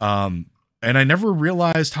cool. And I never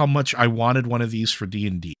realized how much I wanted one of these for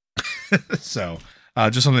D&D. So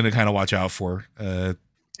just something to kind of watch out for.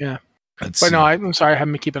 Yeah. But no, I'm sorry, I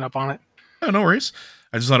haven't been keeping up on it. Oh, no worries.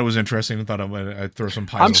 I just thought it was interesting and thought I'd throw some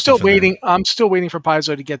Paizo. I'm still waiting. I'm still waiting for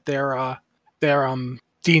Paizo to get their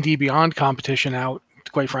D&D Beyond competition out.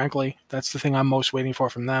 Quite frankly, that's the thing I'm most waiting for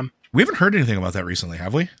from them. We haven't heard anything about that recently,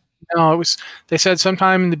 have we? No, they said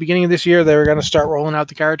sometime in the beginning of this year they were going to start rolling out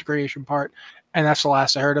the character creation part, and that's the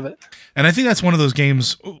last I heard of it. And I think that's one of those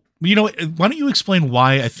games. You know, why don't you explain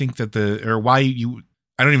why I think that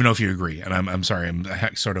I don't even know if you agree, and I'm sorry,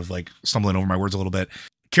 I'm sort of like stumbling over my words a little bit.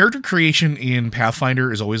 Character creation in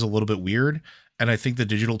Pathfinder is always a little bit weird. And I think the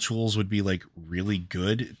digital tools would be like really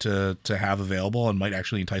good to have available and might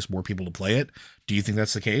actually entice more people to play it. Do you think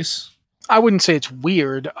that's the case? I wouldn't say it's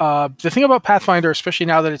weird. The thing about Pathfinder, especially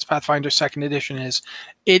now that it's Pathfinder 2nd edition, is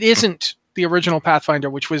it isn't the original Pathfinder,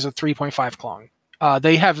 which was a 3.5 clone.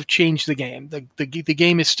 They have changed the game. The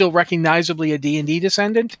game is still recognizably a D&D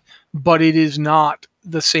descendant, but it is not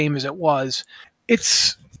the same as it was.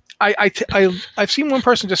 I've seen one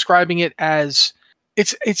person describing it as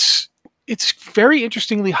it's very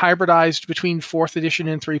interestingly hybridized between 4th edition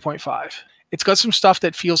and 3.5. It's got some stuff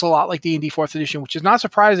that feels a lot like D&D 4th edition, which is not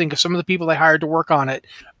surprising because some of the people they hired to work on it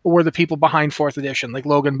were the people behind 4th edition, like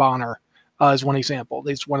Logan Bonner is one example.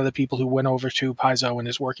 He's one of the people who went over to Paizo and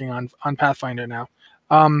is working on Pathfinder now.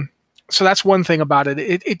 So that's one thing about it.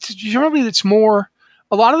 It's generally, it's more,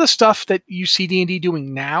 a lot of the stuff that you see D&D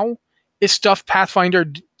doing now is stuff Pathfinder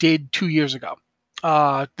did 2 years ago.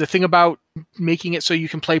 The thing about making it so you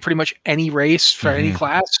can play pretty much any race for any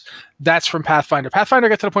class, that's from Pathfinder. Pathfinder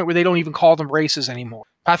got to the point where they don't even call them races anymore.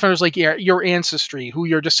 Pathfinder's like your ancestry, who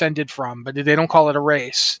you're descended from, but they don't call it a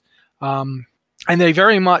race. And they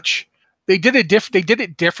very much they did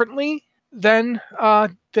it differently than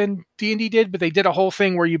D&D did, but they did a whole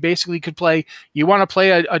thing where you basically could play. You want to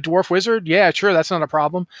play a dwarf wizard? Yeah, sure, that's not a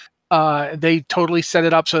problem. They totally set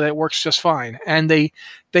it up so that it works just fine. And they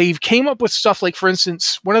came up with stuff like, for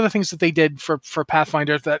instance, one of the things that they did for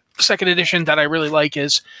Pathfinder, that 2nd edition that I really like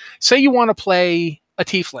is, say you want to play a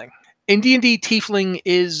tiefling. In D&D, tiefling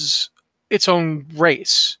is its own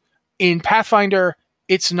race. In Pathfinder,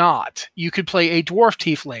 it's not. You could play a dwarf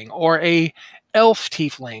tiefling or a elf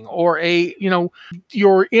tiefling or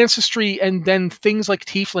your ancestry, and then things like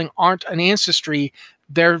tiefling aren't an ancestry.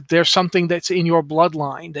 There's something that's in your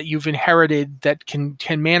bloodline that you've inherited that can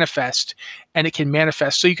manifest, and it can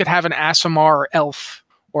manifest. So you could have an Aasimar elf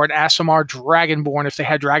or an Aasimar dragonborn if they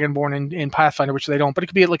had dragonborn in Pathfinder, which they don't, but it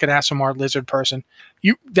could be like an Aasimar lizard person.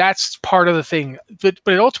 That's part of the thing. But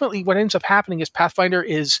ultimately what ends up happening is Pathfinder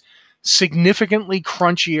is significantly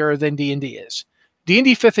crunchier than D&D is.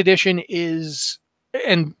 D&D 5th edition is,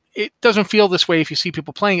 and it doesn't feel this way if you see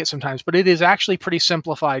people playing it sometimes, but it is actually pretty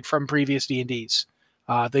simplified from previous D&Ds.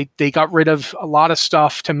 They got rid of a lot of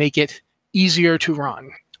stuff to make it easier to run.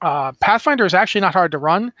 Pathfinder is actually not hard to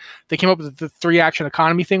run. They came up with the 3-action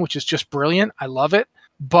economy thing, which is just brilliant. I love it.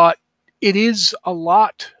 But it is a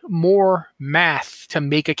lot more math to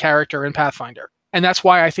make a character in Pathfinder. And that's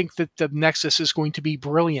why I think that the Nexus is going to be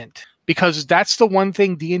brilliant, because that's the one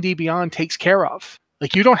thing D&D Beyond takes care of.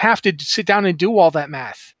 Like, you don't have to sit down and do all that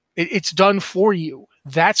math. It's done for you.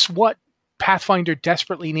 That's what Pathfinder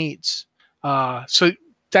desperately needs. So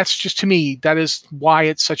that's just, to me, that is why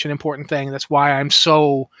it's such an important thing. That's why I'm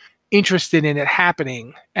so interested in it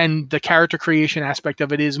happening. And the character creation aspect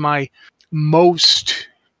of it is my most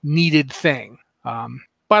needed thing.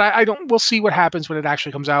 But we'll see what happens when it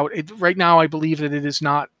actually comes out. Right now, I believe that it's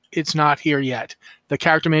not here yet. The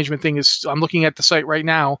character management thing is, I'm looking at the site right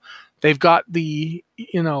now. They've got the,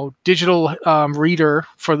 digital reader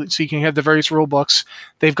so you can have the various rule books.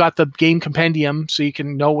 They've got the game compendium so you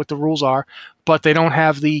can know what the rules are, but they don't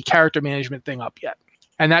have the character management thing up yet.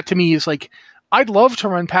 And that to me is like, I'd love to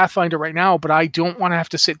run Pathfinder right now, but I don't want to have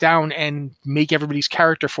to sit down and make everybody's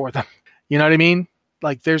character for them. You know what I mean?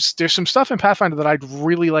 Like, there's some stuff in Pathfinder that I'd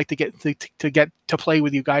really like to get to play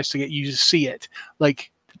with you guys, to get you to see it. Like,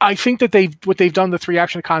 I think that what they've done, the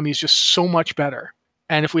 3-action economy, is just so much better.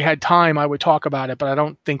 And if we had time, I would talk about it, but I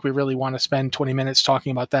don't think we really want to spend 20 minutes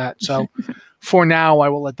talking about that. So for now, I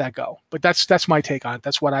will let that go. But that's my take on it.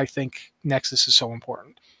 That's what I think Nexus is so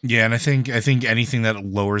important. Yeah, and I think anything that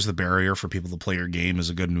lowers the barrier for people to play your game is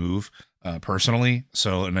a good move, personally.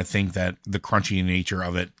 So, and I think that the crunchy nature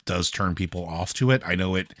of it does turn people off to it. I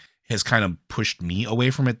know it has kind of pushed me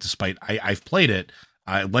away from it, despite I've played it.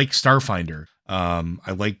 I like Starfinder.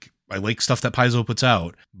 I like stuff that Paizo puts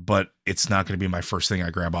out, but it's not going to be my first thing I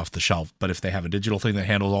grab off the shelf. But if they have a digital thing that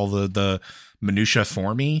handles all the minutia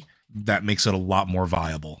for me, that makes it a lot more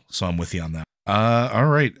viable. So I'm with you on that. All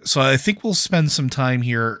right. So I think we'll spend some time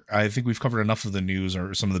here. I think we've covered enough of the news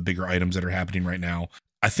or some of the bigger items that are happening right now.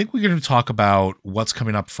 I think we're going to talk about what's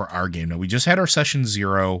coming up for our game. Now, we just had our session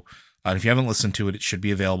 0. If you haven't listened to it, it should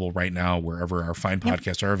be available right now wherever our fine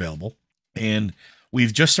podcasts are available. And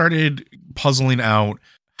we've just started puzzling out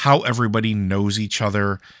how everybody knows each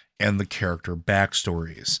other and the character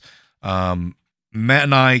backstories. Matt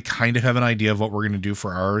and I kind of have an idea of what we're going to do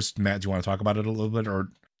for ours. Matt, do you want to talk about it a little bit, or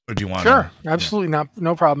do you want? Sure, absolutely not,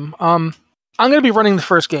 no problem. I'm going to be running the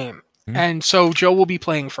first game, and so Joe will be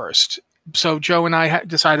playing first. So Joe and I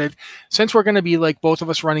decided, since we're going to be like both of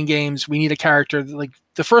us running games, we need a character. Like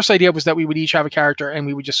the first idea was that we would each have a character and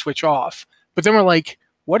we would just switch off. But then we're like,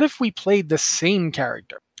 what if we played the same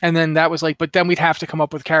character? And then that was like, but then we'd have to come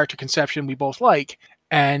up with character conception we both like.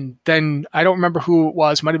 And then I don't remember who it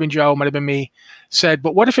was, might have been Joe, might have been me, said,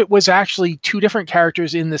 but what if it was actually 2 different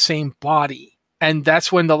characters in the same body? And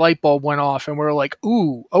that's when the light bulb went off and we were like,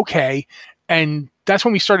 ooh, okay. And that's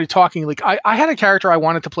when we started talking. Like I had a character I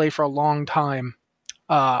wanted to play for a long time.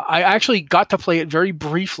 I actually got to play it very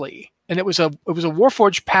briefly, and it was a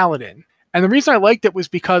Warforged Paladin. And the reason I liked it was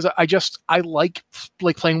because I like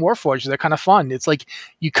playing Warforged. They're kind of fun. It's like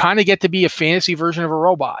you kind of get to be a fantasy version of a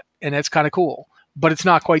robot, and that's kind of cool. But it's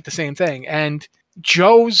not quite the same thing. And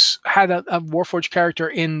Joe's had a Warforged character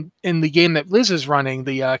in the game that Liz is running,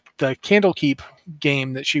 the Candlekeep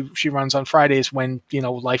game that she runs on Fridays when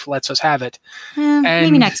life lets us have it. And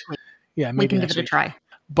maybe next week. Yeah, maybe we can next give it a try.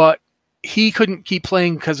 But he couldn't keep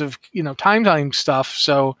playing because of time stuff.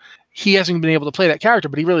 So he hasn't been able to play that character,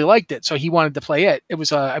 but he really liked it, so he wanted to play it. It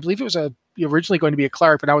was I believe it was originally going to be a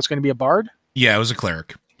cleric, but now it's going to be a bard. Yeah, it was a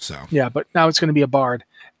cleric. So yeah, but now it's going to be a bard,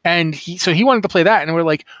 and he wanted to play that, and we're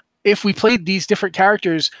like, if we played these different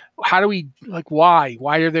characters, how do we why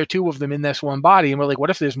are there 2 of them in this one body? And we're like, what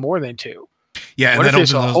if there's more than 2? Yeah, what if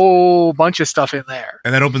there's a whole bunch of stuff in there?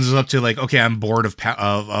 And that opens us up to like, okay, I'm bored of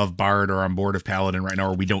bard, or I'm bored of paladin right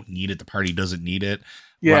now, or we don't need it. The party doesn't need it.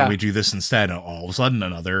 Why don't we do this instead? And all of a sudden,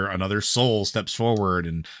 another soul steps forward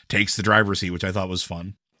and takes the driver's seat, which I thought was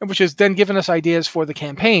fun. Which has then given us ideas for the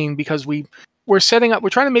campaign, because we're trying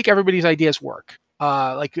to make everybody's ideas work.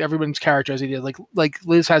 Like everyone's character has ideas. Like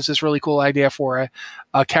Liz has this really cool idea for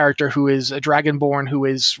a character who is a dragonborn who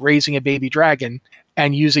is raising a baby dragon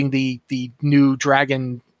and using the new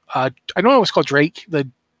dragon. I don't know what's called Drake. The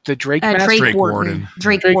Drake Warden.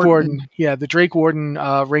 Drake Warden. Yeah, the Drake Warden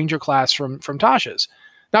Ranger class from Tasha's.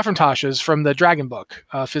 Not from Tasha's, from the Dragon book.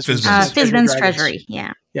 Fizban's Treasury.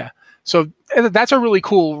 Yeah. Yeah. So that's a really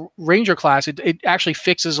cool Ranger class. It actually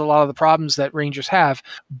fixes a lot of the problems that Rangers have,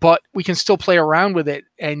 but we can still play around with it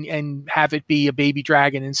and have it be a baby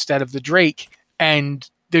dragon instead of the Drake. And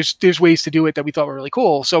there's ways to do it that we thought were really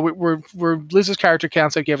cool. So we're Liz's character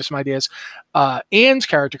concept gave us some ideas. Anne's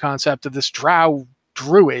character concept of this drow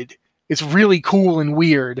druid is really cool and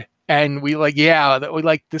weird. And we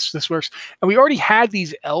this works. And we already had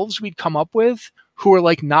these elves we'd come up with who are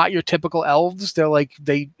like not your typical elves. They're like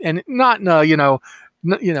that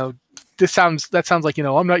sounds like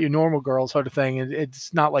I'm not your normal girl sort of thing.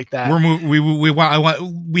 It's not like that.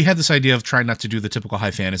 We had this idea of trying not to do the typical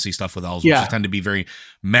high fantasy stuff with elves, which tend to be very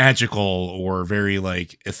magical or very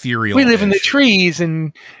like ethereal. We live in the trees,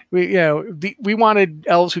 and we wanted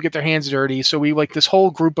elves who get their hands dirty. So we like this whole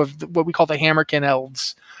group of what we call the Hammerkin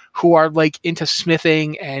elves, who are like into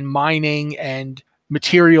smithing and mining and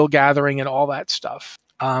material gathering and all that stuff.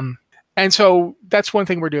 And so that's one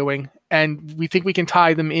thing we're doing. And we think we can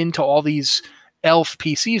tie them into all these elf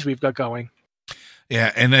PCs we've got going.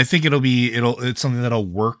 Yeah, and I think it's something that'll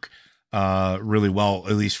work really well,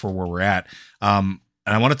 at least for where we're at. And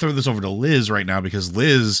I want to throw this over to Liz right now, because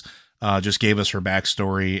Liz just gave us her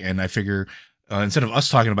backstory, and I figure instead of us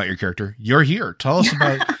talking about your character, you're here. Tell us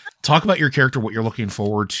talk about your character, what you're looking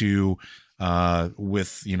forward to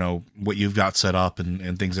with what you've got set up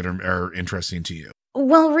and things that are interesting to you.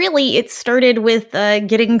 Well, really, it started with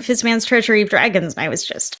getting Fizban's Treasury of Dragons, and I was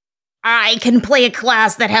just, I can play a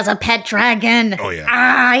class that has a pet dragon. Oh, yeah.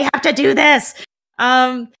 I have to do this.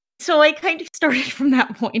 So I kind of started from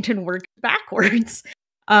that point and worked backwards.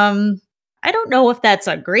 I don't know if that's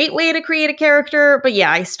a great way to create a character, but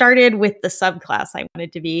yeah, I started with the subclass I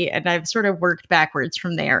wanted to be, and I've sort of worked backwards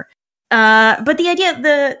from there. But the idea,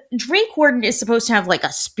 the Drake Warden is supposed to have like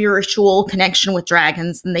a spiritual connection with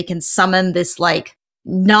dragons, and they can summon this like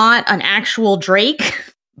not an actual Drake,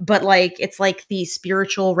 but like it's like the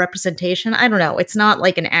spiritual representation. I don't know. It's not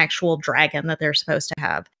like an actual dragon that they're supposed to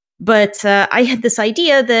have. But I had this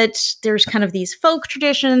idea that there's kind of these folk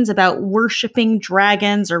traditions about worshiping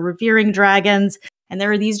dragons or revering dragons. And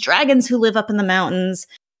there are these dragons who live up in the mountains.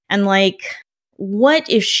 And like, what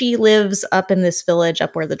if she lives up in this village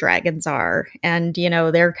up where the dragons are? And, you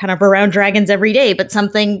know, they're kind of around dragons every day, but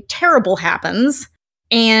something terrible happens.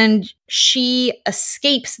 And she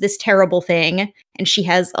escapes this terrible thing. And she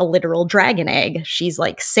has a literal dragon egg. She's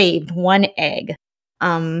like saved one egg.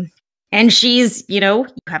 And she's, you know,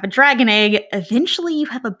 you have a dragon egg. Eventually, you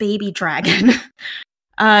have a baby dragon.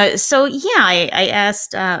 So, yeah, I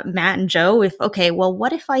asked Matt and Joe if, okay, well,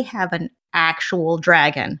 what if I have an actual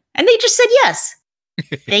dragon? And they just said yes.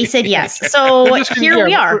 They said yes. So here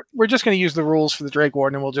we are. We're just going to use the rules for the Drake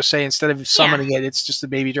Warden, and we'll just say instead of summoning it, it's just a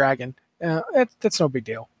baby dragon. That's no big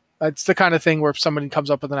deal. It's the kind of thing where if somebody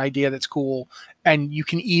comes up with an idea that's cool, and you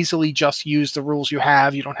can easily just use the rules you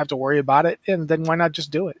have, you don't have to worry about it, and then why not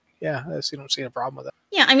just do it? Yeah, you don't see a problem with it.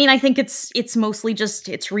 Yeah, I mean, I think it's mostly just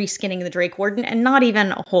it's reskinning the Drake Warden, and not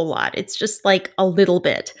even a whole lot. It's just like a little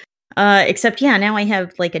bit. Except, yeah, now I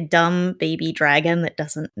have like a dumb baby dragon that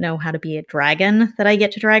doesn't know how to be a dragon that I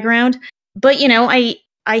get to drag around. But, you know,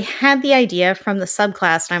 I had the idea from the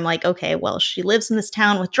subclass, and I'm like, okay, well, she lives in this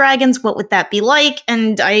town with dragons. What would that be like?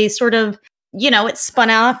 And I sort of, you know, it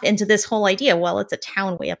spun off into this whole idea. Well, it's a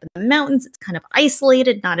town way up in the mountains. It's kind of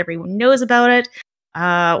isolated. Not everyone knows about it.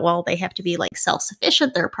 Well, they have to be like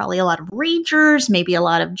self-sufficient. There are probably a lot of rangers, maybe a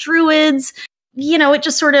lot of druids. You know, it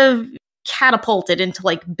just sort of catapulted into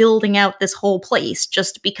like building out this whole place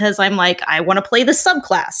just because I'm like, I want to play the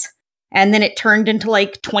subclass. And then it turned into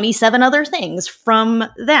like 27 other things from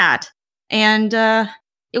that. And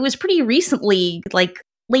it was pretty recently, like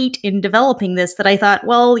late in developing this, that I thought,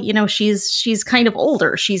 well, you know, she's kind of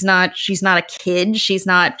older. She's not a kid.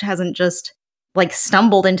 Hasn't just like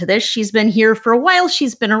stumbled into this. She's been here for a while.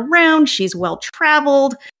 She's been around. She's well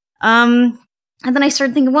traveled. And then I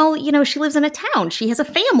started thinking, well, you know, she lives in a town. She has a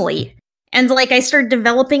family. And like I started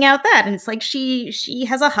developing out that, and it's like she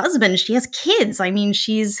has a husband. She has kids. I mean,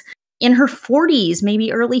 she's in her 40s,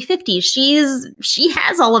 maybe early 50s. She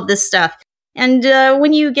has all of this stuff. And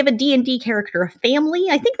when you give a D&D character a family,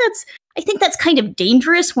 I think that's kind of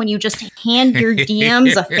dangerous when you just hand your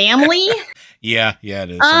DMs a family. Yeah,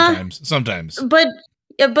 it is sometimes. But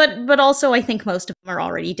also I think most of them are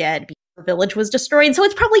already dead because the village was destroyed, so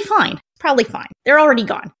it's probably fine. They're already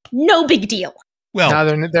gone. No big deal. Well,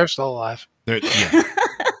 no, they're still alive. Yeah.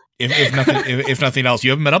 if nothing else, you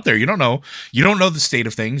haven't been up there. You don't know. You don't know the state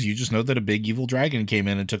of things. You just know that a big evil dragon came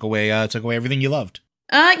in and took away everything you loved.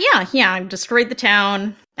 Yeah, destroyed the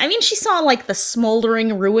town. I mean, she saw like the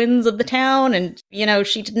smoldering ruins of the town, and you know,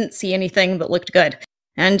 she didn't see anything that looked good.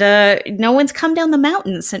 And no one's come down the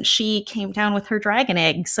mountain since she came down with her dragon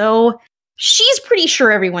egg, so she's pretty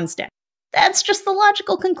sure everyone's dead. That's just the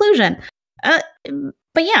logical conclusion.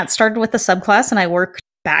 But yeah, it started with the subclass, and I worked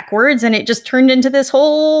backwards, and it just turned into this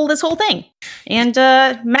whole thing. And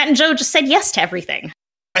Matt and Joe just said yes to everything.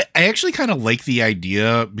 I actually kind of like the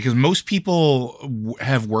idea because most people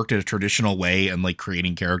have worked in a traditional way and like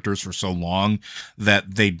creating characters for so long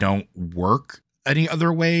that they don't work any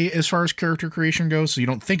other way as far as character creation goes. So you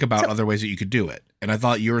don't think about other ways that you could do it. And I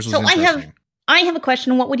thought yours was interesting. I have a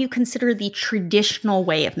question. What would you consider the traditional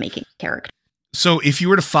way of making a character? So if you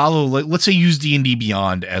were to follow, let's say use D&D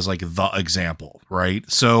Beyond as like the example, right?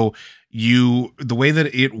 So the way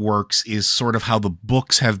that it works is sort of how the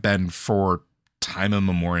books have been for time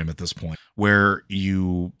immemorial at this point, where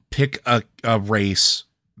you pick a race,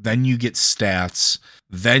 then you get stats,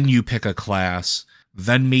 then you pick a class,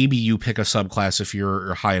 then maybe you pick a subclass if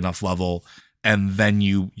you're high enough level, and then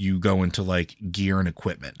you go into like gear and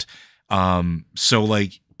equipment. So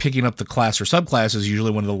like picking up the class or subclass is usually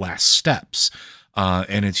one of the last steps.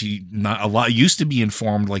 And it's not a lot used to be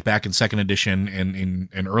informed like back in second edition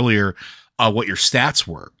and earlier, what your stats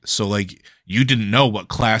were. So like you didn't know what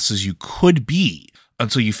classes you could be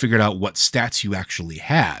until you figured out what stats you actually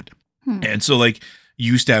had. And so like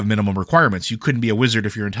you used to have minimum requirements. You couldn't be a wizard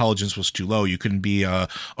if your intelligence was too low. You couldn't be a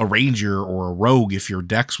ranger or a rogue if your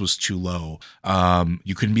dex was too low.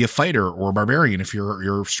 You couldn't be a fighter or a barbarian if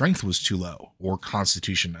your strength was too low, or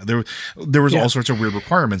constitution. There was all sorts of weird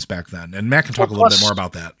requirements back then. And Matt can talk a little bit more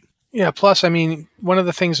about that. Yeah. Plus, I mean, one of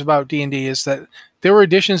the things about D&D is that there were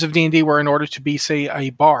editions of D&D where, in order to be, say,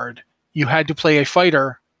 a bard, you had to play a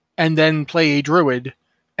fighter and then play a druid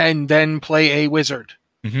and then play a wizard.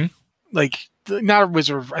 Mm-hmm. Like, not a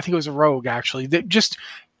wizard. I think it was a rogue, actually. Just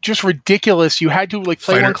ridiculous. You had to like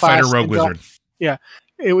play one class. Fighter, rogue, wizard. Yeah,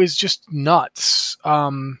 it was just nuts.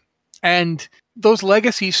 And those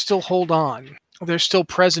legacies still hold on. They're still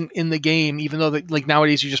present in the game, even though like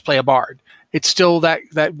nowadays you just play a bard. It's still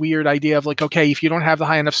that weird idea of like, okay, if you don't have the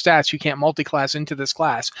high enough stats, you can't multi-class into this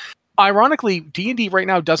class. Ironically, D&D right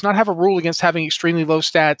now does not have a rule against having extremely low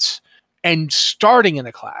stats and starting in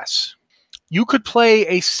a class. You could play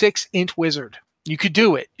a 6-int wizard. You could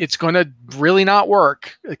do it. It's going to really not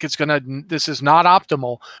work. Like this is not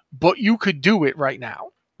optimal, but you could do it right now.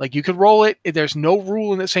 Like you could roll it. There's no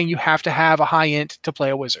rule in it saying you have to have a high int to play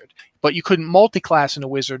a wizard, but you couldn't multi-class in a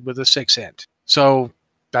wizard with a 6-int. So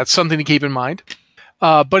that's something to keep in mind.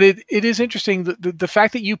 But it is interesting. The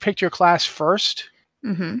fact that you picked your class first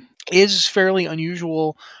is fairly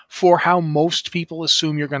unusual for how most people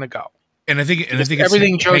assume you're going to go. And I think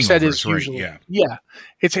everything Joe said is right? Usually,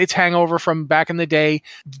 it's hangover from back in the day.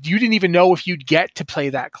 You didn't even know if you'd get to play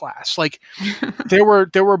that class. Like there were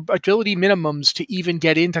ability minimums to even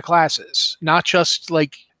get into classes, not just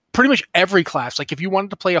like pretty much every class. Like if you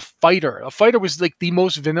wanted to play a fighter was like the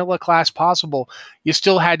most vanilla class possible. You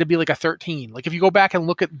still had to be like a 13. Like if you go back and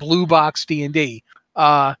look at Blue Box D&D,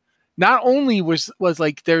 not only was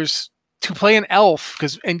like there's to play an elf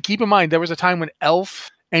and keep in mind there was a time when elf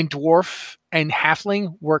and dwarf and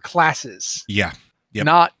halfling were classes. Yeah. Yep.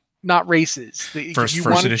 Not races. First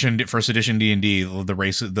edition D&D, the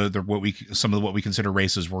races, some of what we consider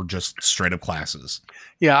races were just straight up classes.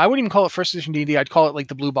 Yeah, I wouldn't even call it first edition D&D. I'd call it like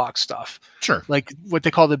the blue box stuff. Sure. Like what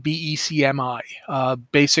they call the BECMI,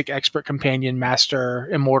 Basic Expert Companion Master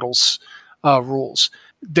Immortals rules.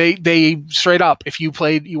 They straight up, if you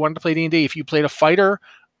wanted to play D&D, if you played a fighter,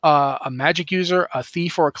 a magic user, a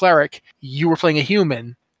thief, or a cleric, you were playing a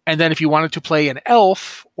human. And then if you wanted to play an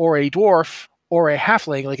elf or a dwarf or a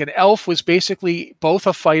halfling, like an elf was basically both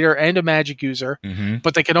a fighter and a magic user,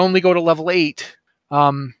 but they could only go to level 8.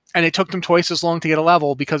 And it took them twice as long to get a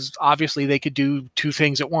level because obviously they could do 2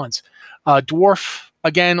 things at once. Dwarf,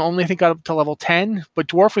 again, only I think got up to level 10, but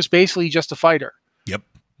dwarf was basically just a fighter. Yep.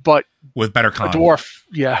 But with better con. A dwarf,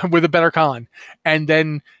 yeah, with a better con. And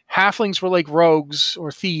then halflings were like rogues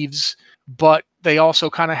or thieves, but they also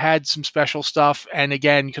kind of had some special stuff. And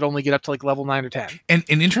again, you could only get up to like level 9 or 10. And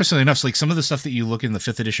interestingly enough, so like some of the stuff that you look in the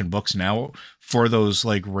 5th edition books now for those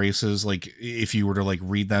like races, like if you were to like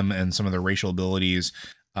read them and some of their racial abilities,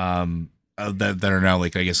 that are now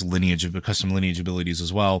like, I guess, custom lineage abilities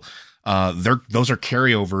as well. Those are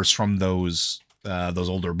carryovers from those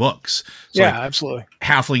older books. So yeah, like, absolutely.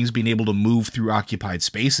 Halflings being able to move through occupied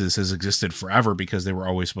spaces has existed forever because they were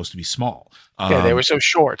always supposed to be small. Yeah, they were so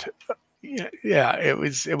short. Yeah, it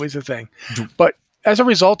was a thing. But as a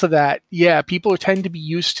result of that, yeah, people tend to be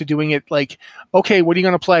used to doing it like, okay, what are you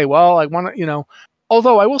going to play? Well, I want to,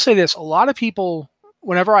 although I will say this, a lot of people,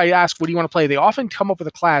 whenever I ask, what do you want to play? They often come up with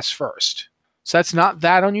a class first. So that's not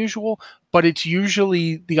that unusual, but it's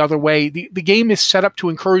usually the other way. The game is set up to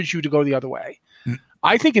encourage you to go the other way.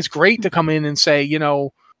 I think it's great to come in and say,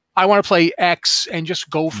 I want to play X and just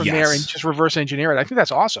go from there and just reverse engineer it. I think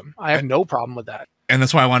that's awesome. I have no problem with that. And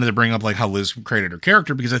that's why I wanted to bring up like how Liz created her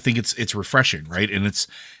character, because I think it's refreshing, right? And it's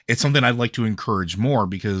something I'd like to encourage more,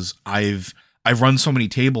 because I've run so many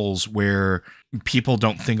tables where people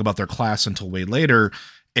don't think about their class until way later,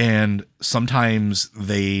 and sometimes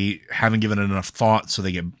they haven't given it enough thought, so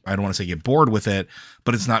they I don't want to say get bored with it,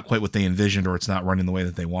 but it's not quite what they envisioned, or it's not running the way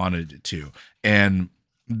that they wanted it to. And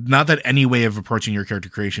not that any way of approaching your character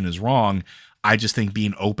creation is wrong. I just think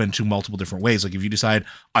being open to multiple different ways. Like if you decide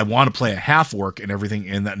I want to play a half orc and everything,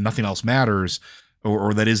 and that nothing else matters,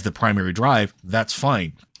 or that is the primary drive, that's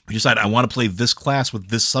fine. If you decide I want to play this class with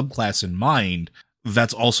this subclass in mind,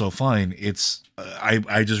 that's also fine. It's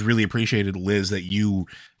I just really appreciated, Liz, that you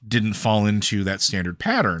didn't fall into that standard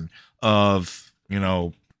pattern of,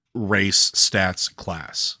 race, stats,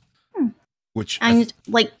 class. Which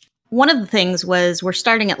one of the things was we're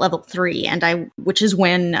starting at level 3, which is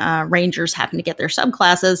when Rangers happen to get their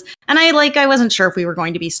subclasses. And I wasn't sure if we were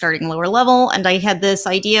going to be starting lower level. And I had this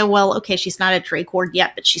idea, well, okay, she's not a Drake Ward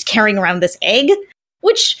yet, but she's carrying around this egg,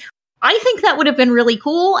 which I think that would have been really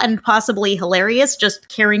cool and possibly hilarious, just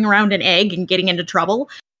carrying around an egg and getting into trouble.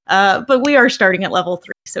 But we are starting at level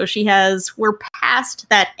 3. So we're past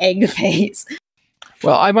that egg phase.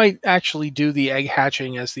 Well, I might actually do the egg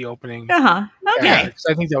hatching as the opening. Okay. I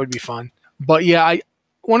think that would be fun. But yeah,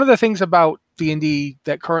 one of the things about D&D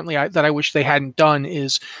that currently that I wish they hadn't done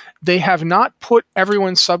is they have not put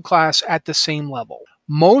everyone's subclass at the same level.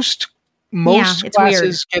 Most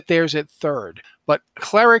classes get theirs at third, but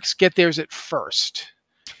clerics get theirs at first.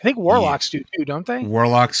 I think warlocks do too, don't they?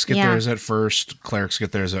 Warlocks get theirs at first. Clerics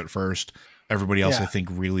get theirs at first. Everybody else, I think,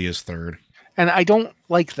 really is third. And I don't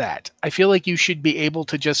like that. I feel like you should be able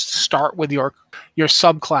to just start with your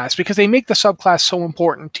subclass because they make the subclass so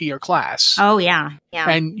important to your class. Oh, yeah. Yeah.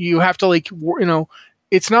 And you have to, like,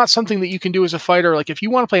 it's not something that you can do as a fighter. Like, if you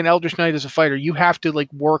want to play an Eldritch Knight as a fighter, you have to,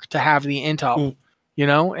 like, work to have the int up,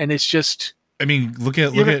 and it's just... I mean, look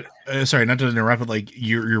at sorry, not to interrupt, but like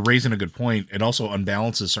you're raising a good point. It also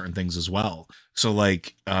unbalances certain things as well. So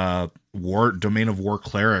like domain of war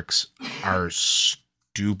clerics are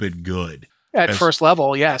stupid good at first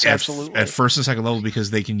level. Yes, absolutely. At first and second level,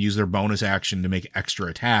 because they can use their bonus action to make extra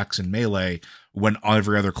attacks in melee when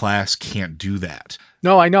every other class can't do that.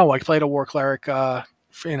 No, I know. I played a war cleric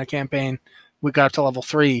in a campaign. We got up to level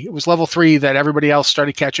 3. It was level 3 that everybody else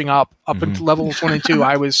started catching up into levels 1 and 2.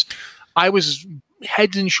 I was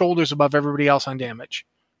heads and shoulders above everybody else on damage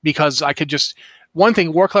because I could just, one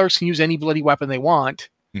thing, war clerics can use any bloody weapon they want.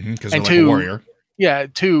 Because they're like a warrior. Yeah.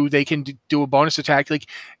 2, they can do a bonus attack. Like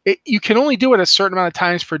you can only do it a certain amount of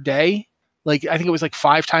times per day. Like I think it was like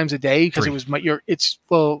 5 times a day because it was I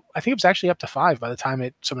think it was actually up to 5 by the time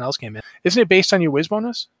someone else came in. Isn't it based on your whiz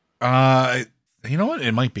bonus? You know what?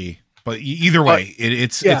 It might be. But either way,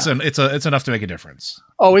 it's enough to make a difference.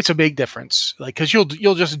 Oh, it's a big difference. Like, because you'll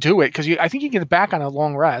just do it because I think you get it back on a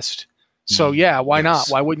long rest. So why not?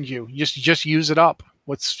 Why wouldn't you? Just use it up.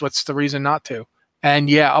 What's the reason not to?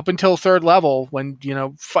 And up until 3rd level, when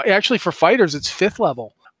actually for fighters it's 5th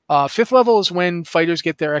level. 5th level is when fighters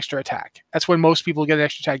get their extra attack. That's when most people get an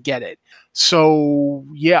extra attack. Get it? So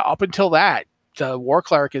up until that, the war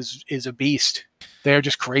cleric is a beast. They're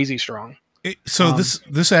just crazy strong. So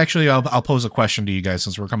this actually, I'll pose a question to you guys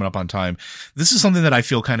since we're coming up on time. This is something that I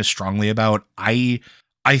feel kind of strongly about. I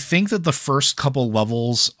think that the first couple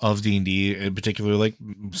levels of D&D, in particular, like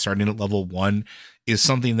starting at level 1, is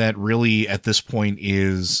something that really at this point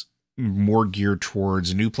is more geared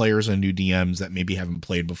towards new players and new DMs that maybe haven't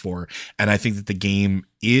played before. And I think that the game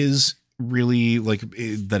is really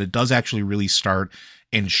that it does actually really start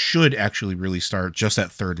and should actually really start just at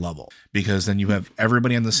 3rd level, because then you have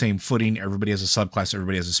everybody on the same footing. Everybody has a subclass.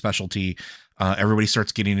 Everybody has a specialty. Everybody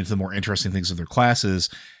starts getting into the more interesting things of their classes.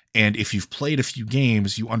 And if you've played a few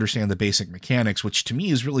games, you understand the basic mechanics, which to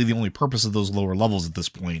me is really the only purpose of those lower levels at this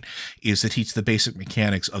point, is to teach the basic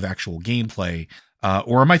mechanics of actual gameplay.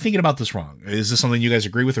 Or am I thinking about this wrong? Is this something you guys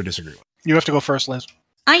agree with or disagree with? You have to go first, Liz.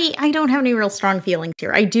 I don't have any real strong feelings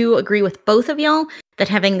here. I do agree with both of y'all that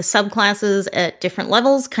having the subclasses at different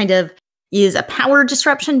levels kind of is a power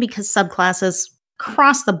disruption because subclasses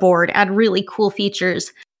across the board add really cool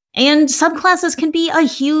features. And subclasses can be a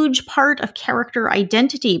huge part of character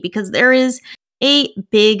identity because there is a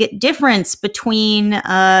big difference between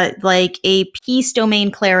like a peace domain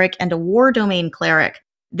cleric and a war domain cleric.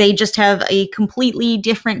 They just have a completely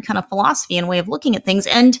different kind of philosophy and way of looking at things.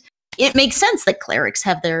 And it makes sense that clerics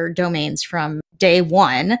have their domains from day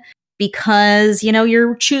one because,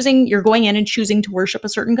 you're going in and choosing to worship a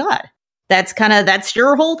certain god. That's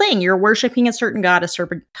your whole thing. You're worshiping a certain god, a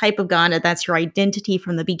certain type of god, and that's your identity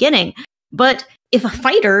from the beginning. But if a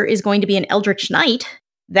fighter is going to be an Eldritch Knight,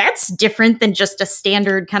 that's different than just a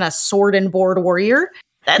standard kind of sword and board warrior.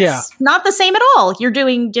 That's not the same at all. You're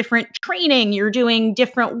doing different training. You're doing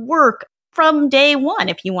different work from day one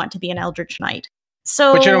if you want to be an Eldritch Knight.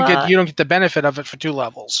 So, but you don't get the benefit of it for 2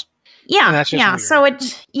 levels. Yeah. So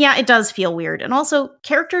it does feel weird. And also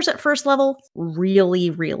characters at 1st level,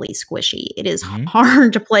 really, really squishy. It is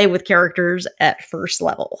hard to play with characters at 1st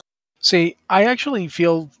level. See, I actually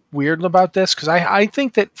feel weird about this because I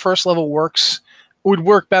think that 1st level would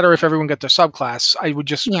work better if everyone got their subclass.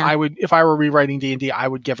 If I were rewriting D&D, I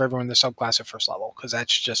would give everyone the subclass at 1st level because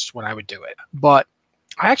that's just when I would do it. But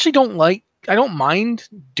I actually I don't mind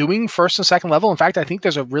doing 1st and 2nd level. In fact, I think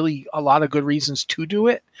there's a lot of good reasons to do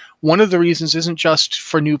it. One of the reasons isn't just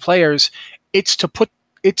for new players. It's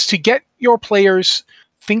to get your players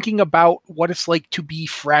thinking about what it's like to be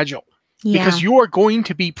fragile. Yeah. Because you are going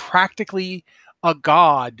to be practically a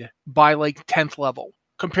god by 10th level.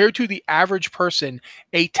 Compared to the average person,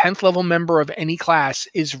 a 10th level member of any class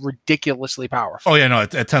is ridiculously powerful. Oh yeah, no, at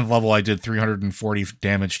 10th level I did 340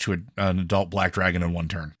 damage to an adult black dragon in 1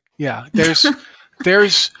 turn. Yeah,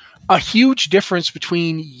 there's a huge difference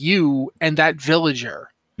between you and that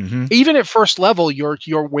villager. Even at first level,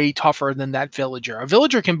 you're way tougher than that villager. A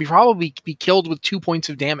villager can probably be killed with 2 points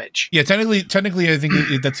of damage. Yeah, technically, I think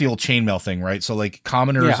that's the old chainmail thing, right? So like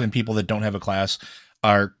commoners and people that don't have a class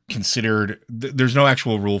are considered. There's no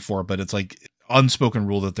actual rule for it, but it's like unspoken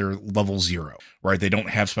rule that they're level 0, right? They don't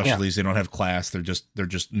have specialties, they don't have class. They're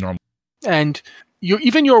just normal. And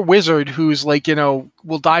even your wizard, who's like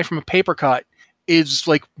will die from a paper cut, is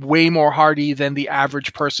like way more hardy than the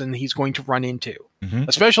average person he's going to run into,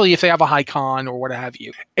 especially if they have a high con or what have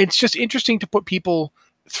you. It's just interesting to put people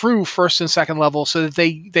through first and second level so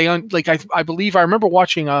that I believe I remember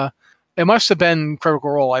watching it must have been Critical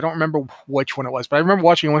Role. I don't remember which one it was, but I remember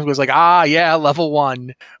watching one who was like, level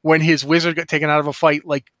 1 when his wizard got taken out of a fight,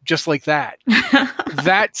 just like that.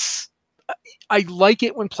 I like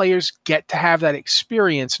it when players get to have that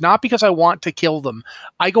experience, not because I want to kill them.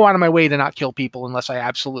 I go out of my way to not kill people unless I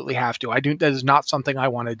absolutely have to. That is not something I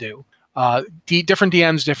want to do. Different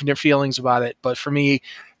DMs, different feelings about it. But for me,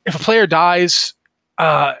 if a player dies,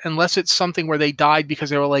 unless it's something where they died because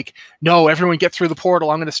they were like, no, everyone get through the portal,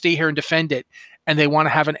 I'm going to stay here and defend it, and they want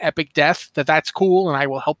to have an epic death, that's cool, and I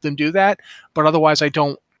will help them do that. But otherwise, I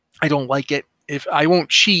don't like it. If I won't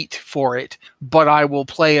cheat for it, but I will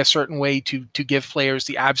play a certain way to give players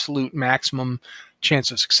the absolute maximum chance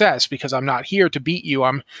of success, because I'm not here to beat you.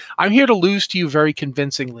 I'm here to lose to you very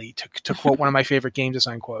convincingly, to quote one of my favorite game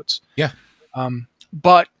design quotes. Yeah.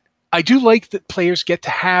 But I do like that players get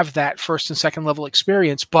to have that first and second level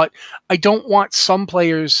experience, but I don't want some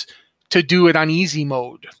players to do it on easy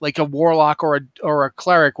mode, like a warlock or a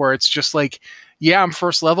cleric, where it's just like, yeah, I'm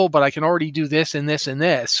first level, but I can already do this and this and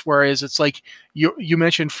this. Whereas it's like you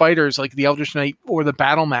mentioned fighters like the Eldritch Knight or the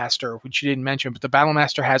Battle Master, which you didn't mention, but the Battle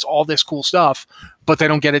Master has all this cool stuff, but they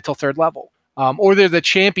don't get it till third level. Or they're the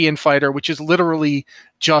champion fighter, which is literally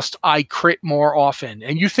just I crit more often.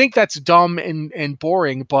 And you think that's dumb and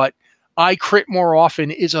boring, but I crit more often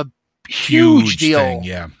is a huge deal. Thing,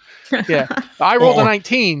 yeah. Yeah, I rolled a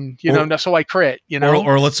 19, so I crit,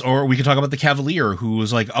 Or we can talk about the Cavalier, who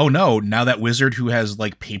was like, oh no, now that wizard who has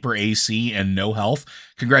like paper AC and no health,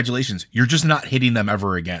 congratulations, you're just not hitting them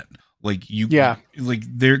ever again. Like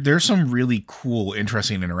there's some really cool,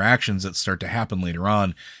 interesting interactions that start to happen later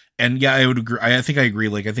on. And yeah, I would agree. I think I agree.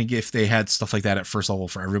 Like, I think if they had stuff like that at first level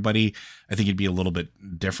for everybody, I think it'd be a little bit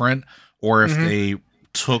different. Or if they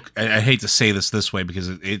took, I hate to say this way because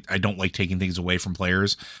I don't like taking things away from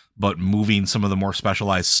players, but moving some of the more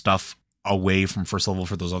specialized stuff away from first level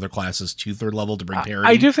for those other classes to third level to bring parity.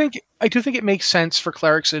 I do think it makes sense for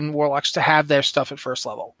clerics and warlocks to have their stuff at first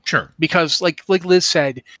level. Sure. Because like Liz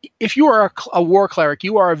said, if you are a war cleric,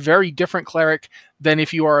 you are a very different cleric than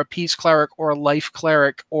if you are a peace cleric or a life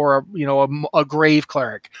cleric or a grave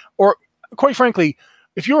cleric. Or quite frankly,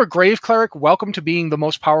 if you're a grave cleric, welcome to being the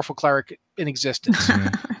most powerful cleric in existence.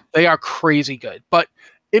 They are crazy good. But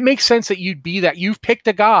it makes sense that you'd be that. You've picked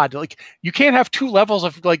a god. Like, you can't have two levels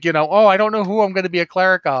of I don't know who I'm going to be a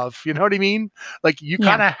cleric of. You know what I mean? Like, you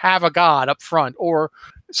kind of have a god up front, or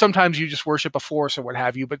sometimes you just worship a force or what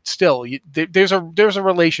have you. But still, there's a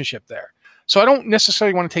relationship there. So I don't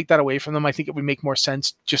necessarily want to take that away from them. I think it would make more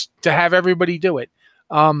sense just to have everybody do it.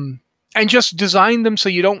 And just design them so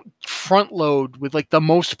you don't front load with like the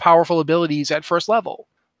most powerful abilities at first level.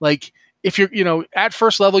 Like, if you're, at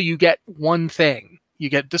first level, you get one thing. You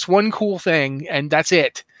get this one cool thing, and that's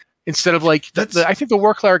it. Instead of like, I think the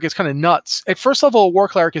war cleric is kind of nuts. At first level, a war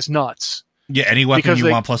cleric is nuts. Yeah, any weapon you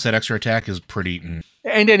want plus that extra attack is pretty.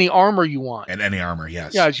 And any armor you want. And any armor,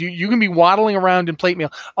 yes. Yeah, you can be waddling around in plate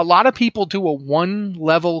mail. A lot of people do a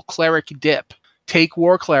 1-level cleric dip, take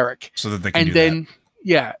war cleric, so that they can that.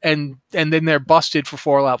 Yeah, and then they're busted for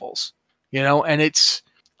 4 levels. And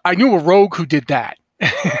I knew a rogue who did that.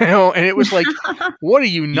 And it was like, what are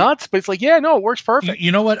you, nuts? But it's like, yeah, no, it works perfect.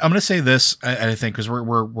 You know what? I'm going to say this, I think, because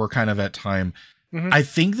we're kind of at time. I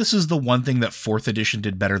think this is the one thing that 4th edition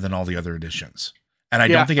did better than all the other editions. And I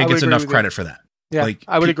don't think it gets enough credit for that. Yeah,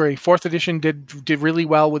 I would agree. 4th edition did really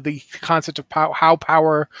well with the concept of how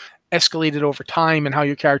power escalated over time and how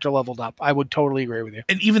your character leveled up. I would totally agree with you.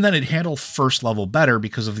 And even then, it handled first level better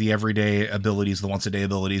because of the everyday abilities, the once a day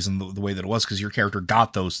abilities, and the way that it was, because your character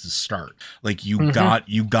got those to start. Like, you got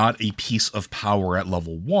a piece of power at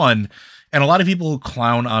level 1. And a lot of people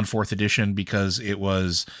clown on 4th edition because it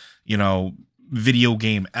was, video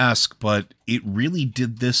game-esque, but it really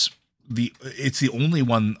did this. It's the only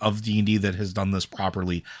one of D&D that has done this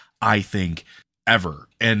properly, I think, ever.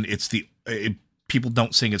 And people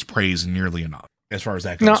don't sing its praise nearly enough as far as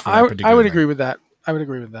that goes. No, I would agree with that. I would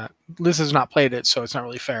agree with that. Liz has not played it, so it's not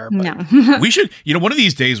really fair. But. No. We should, one of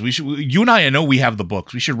these days, you and I know we have the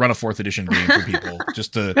books. We should run a 4th edition game for people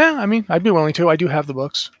just to. Yeah, I mean, I'd be willing to. I do have the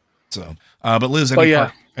books. So, but Liz,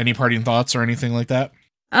 any parting thoughts or anything like that?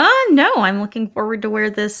 No, I'm looking forward to where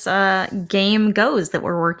this game goes that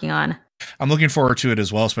we're working on. I'm looking forward to it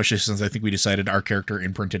as well, especially since I think we decided our character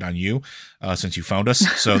imprinted on you since you found us.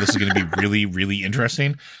 So this is going to be really, really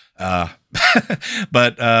interesting. But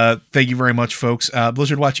thank you very much, folks.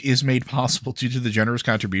 Blizzard Watch is made possible due to the generous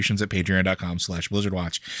contributions at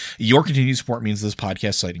patreon.com/BlizzardWatch. Your continued support means this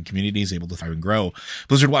podcast site and community is able to thrive and grow.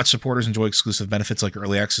 Blizzard Watch supporters enjoy exclusive benefits like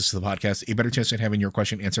early access to the podcast, a better chance at having your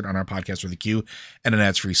question answered on our podcast or the queue, and an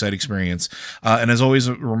ads-free site experience. And as always,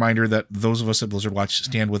 a reminder that those of us at Blizzard Watch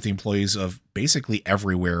stand with the employees of basically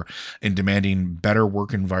everywhere in demanding better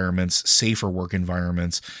work environments, safer work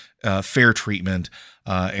environments, fair treatment,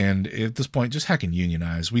 and at this point, just heckin'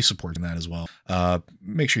 unionize. We support that as well.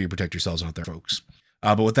 Make sure you protect yourselves out there, folks.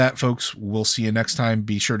 But with that, folks, we'll see you next time.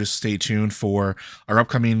 Be sure to stay tuned for our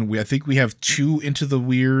upcoming. I think we have 2 Into the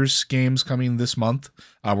Weirs games coming this month.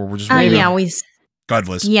 Where we're just God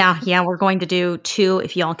bless. Yeah, we're going to do 2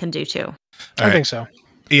 if y'all can do 2. I think so.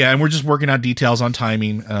 Yeah, and we're just working on details on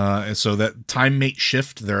timing, and so that time may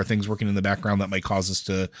shift. There are things working in the background that might cause us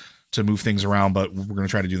to move things around, but we're going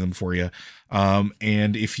to try to do them for you.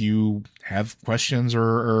 And if you have questions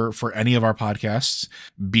or for any of our podcasts,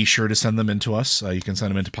 be sure to send them in to us. You can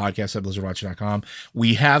send them into podcast@blizzardwatch.com.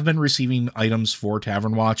 We have been receiving items for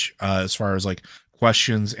Tavern Watch as far as like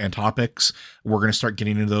questions and topics. We're going to start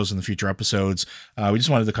getting into those in the future episodes. We just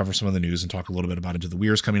wanted to cover some of the news and talk a little bit about Into the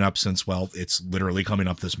Weirs coming up since, well, it's literally coming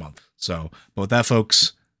up this month. So, but with that,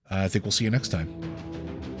 folks, I think we'll see you next time.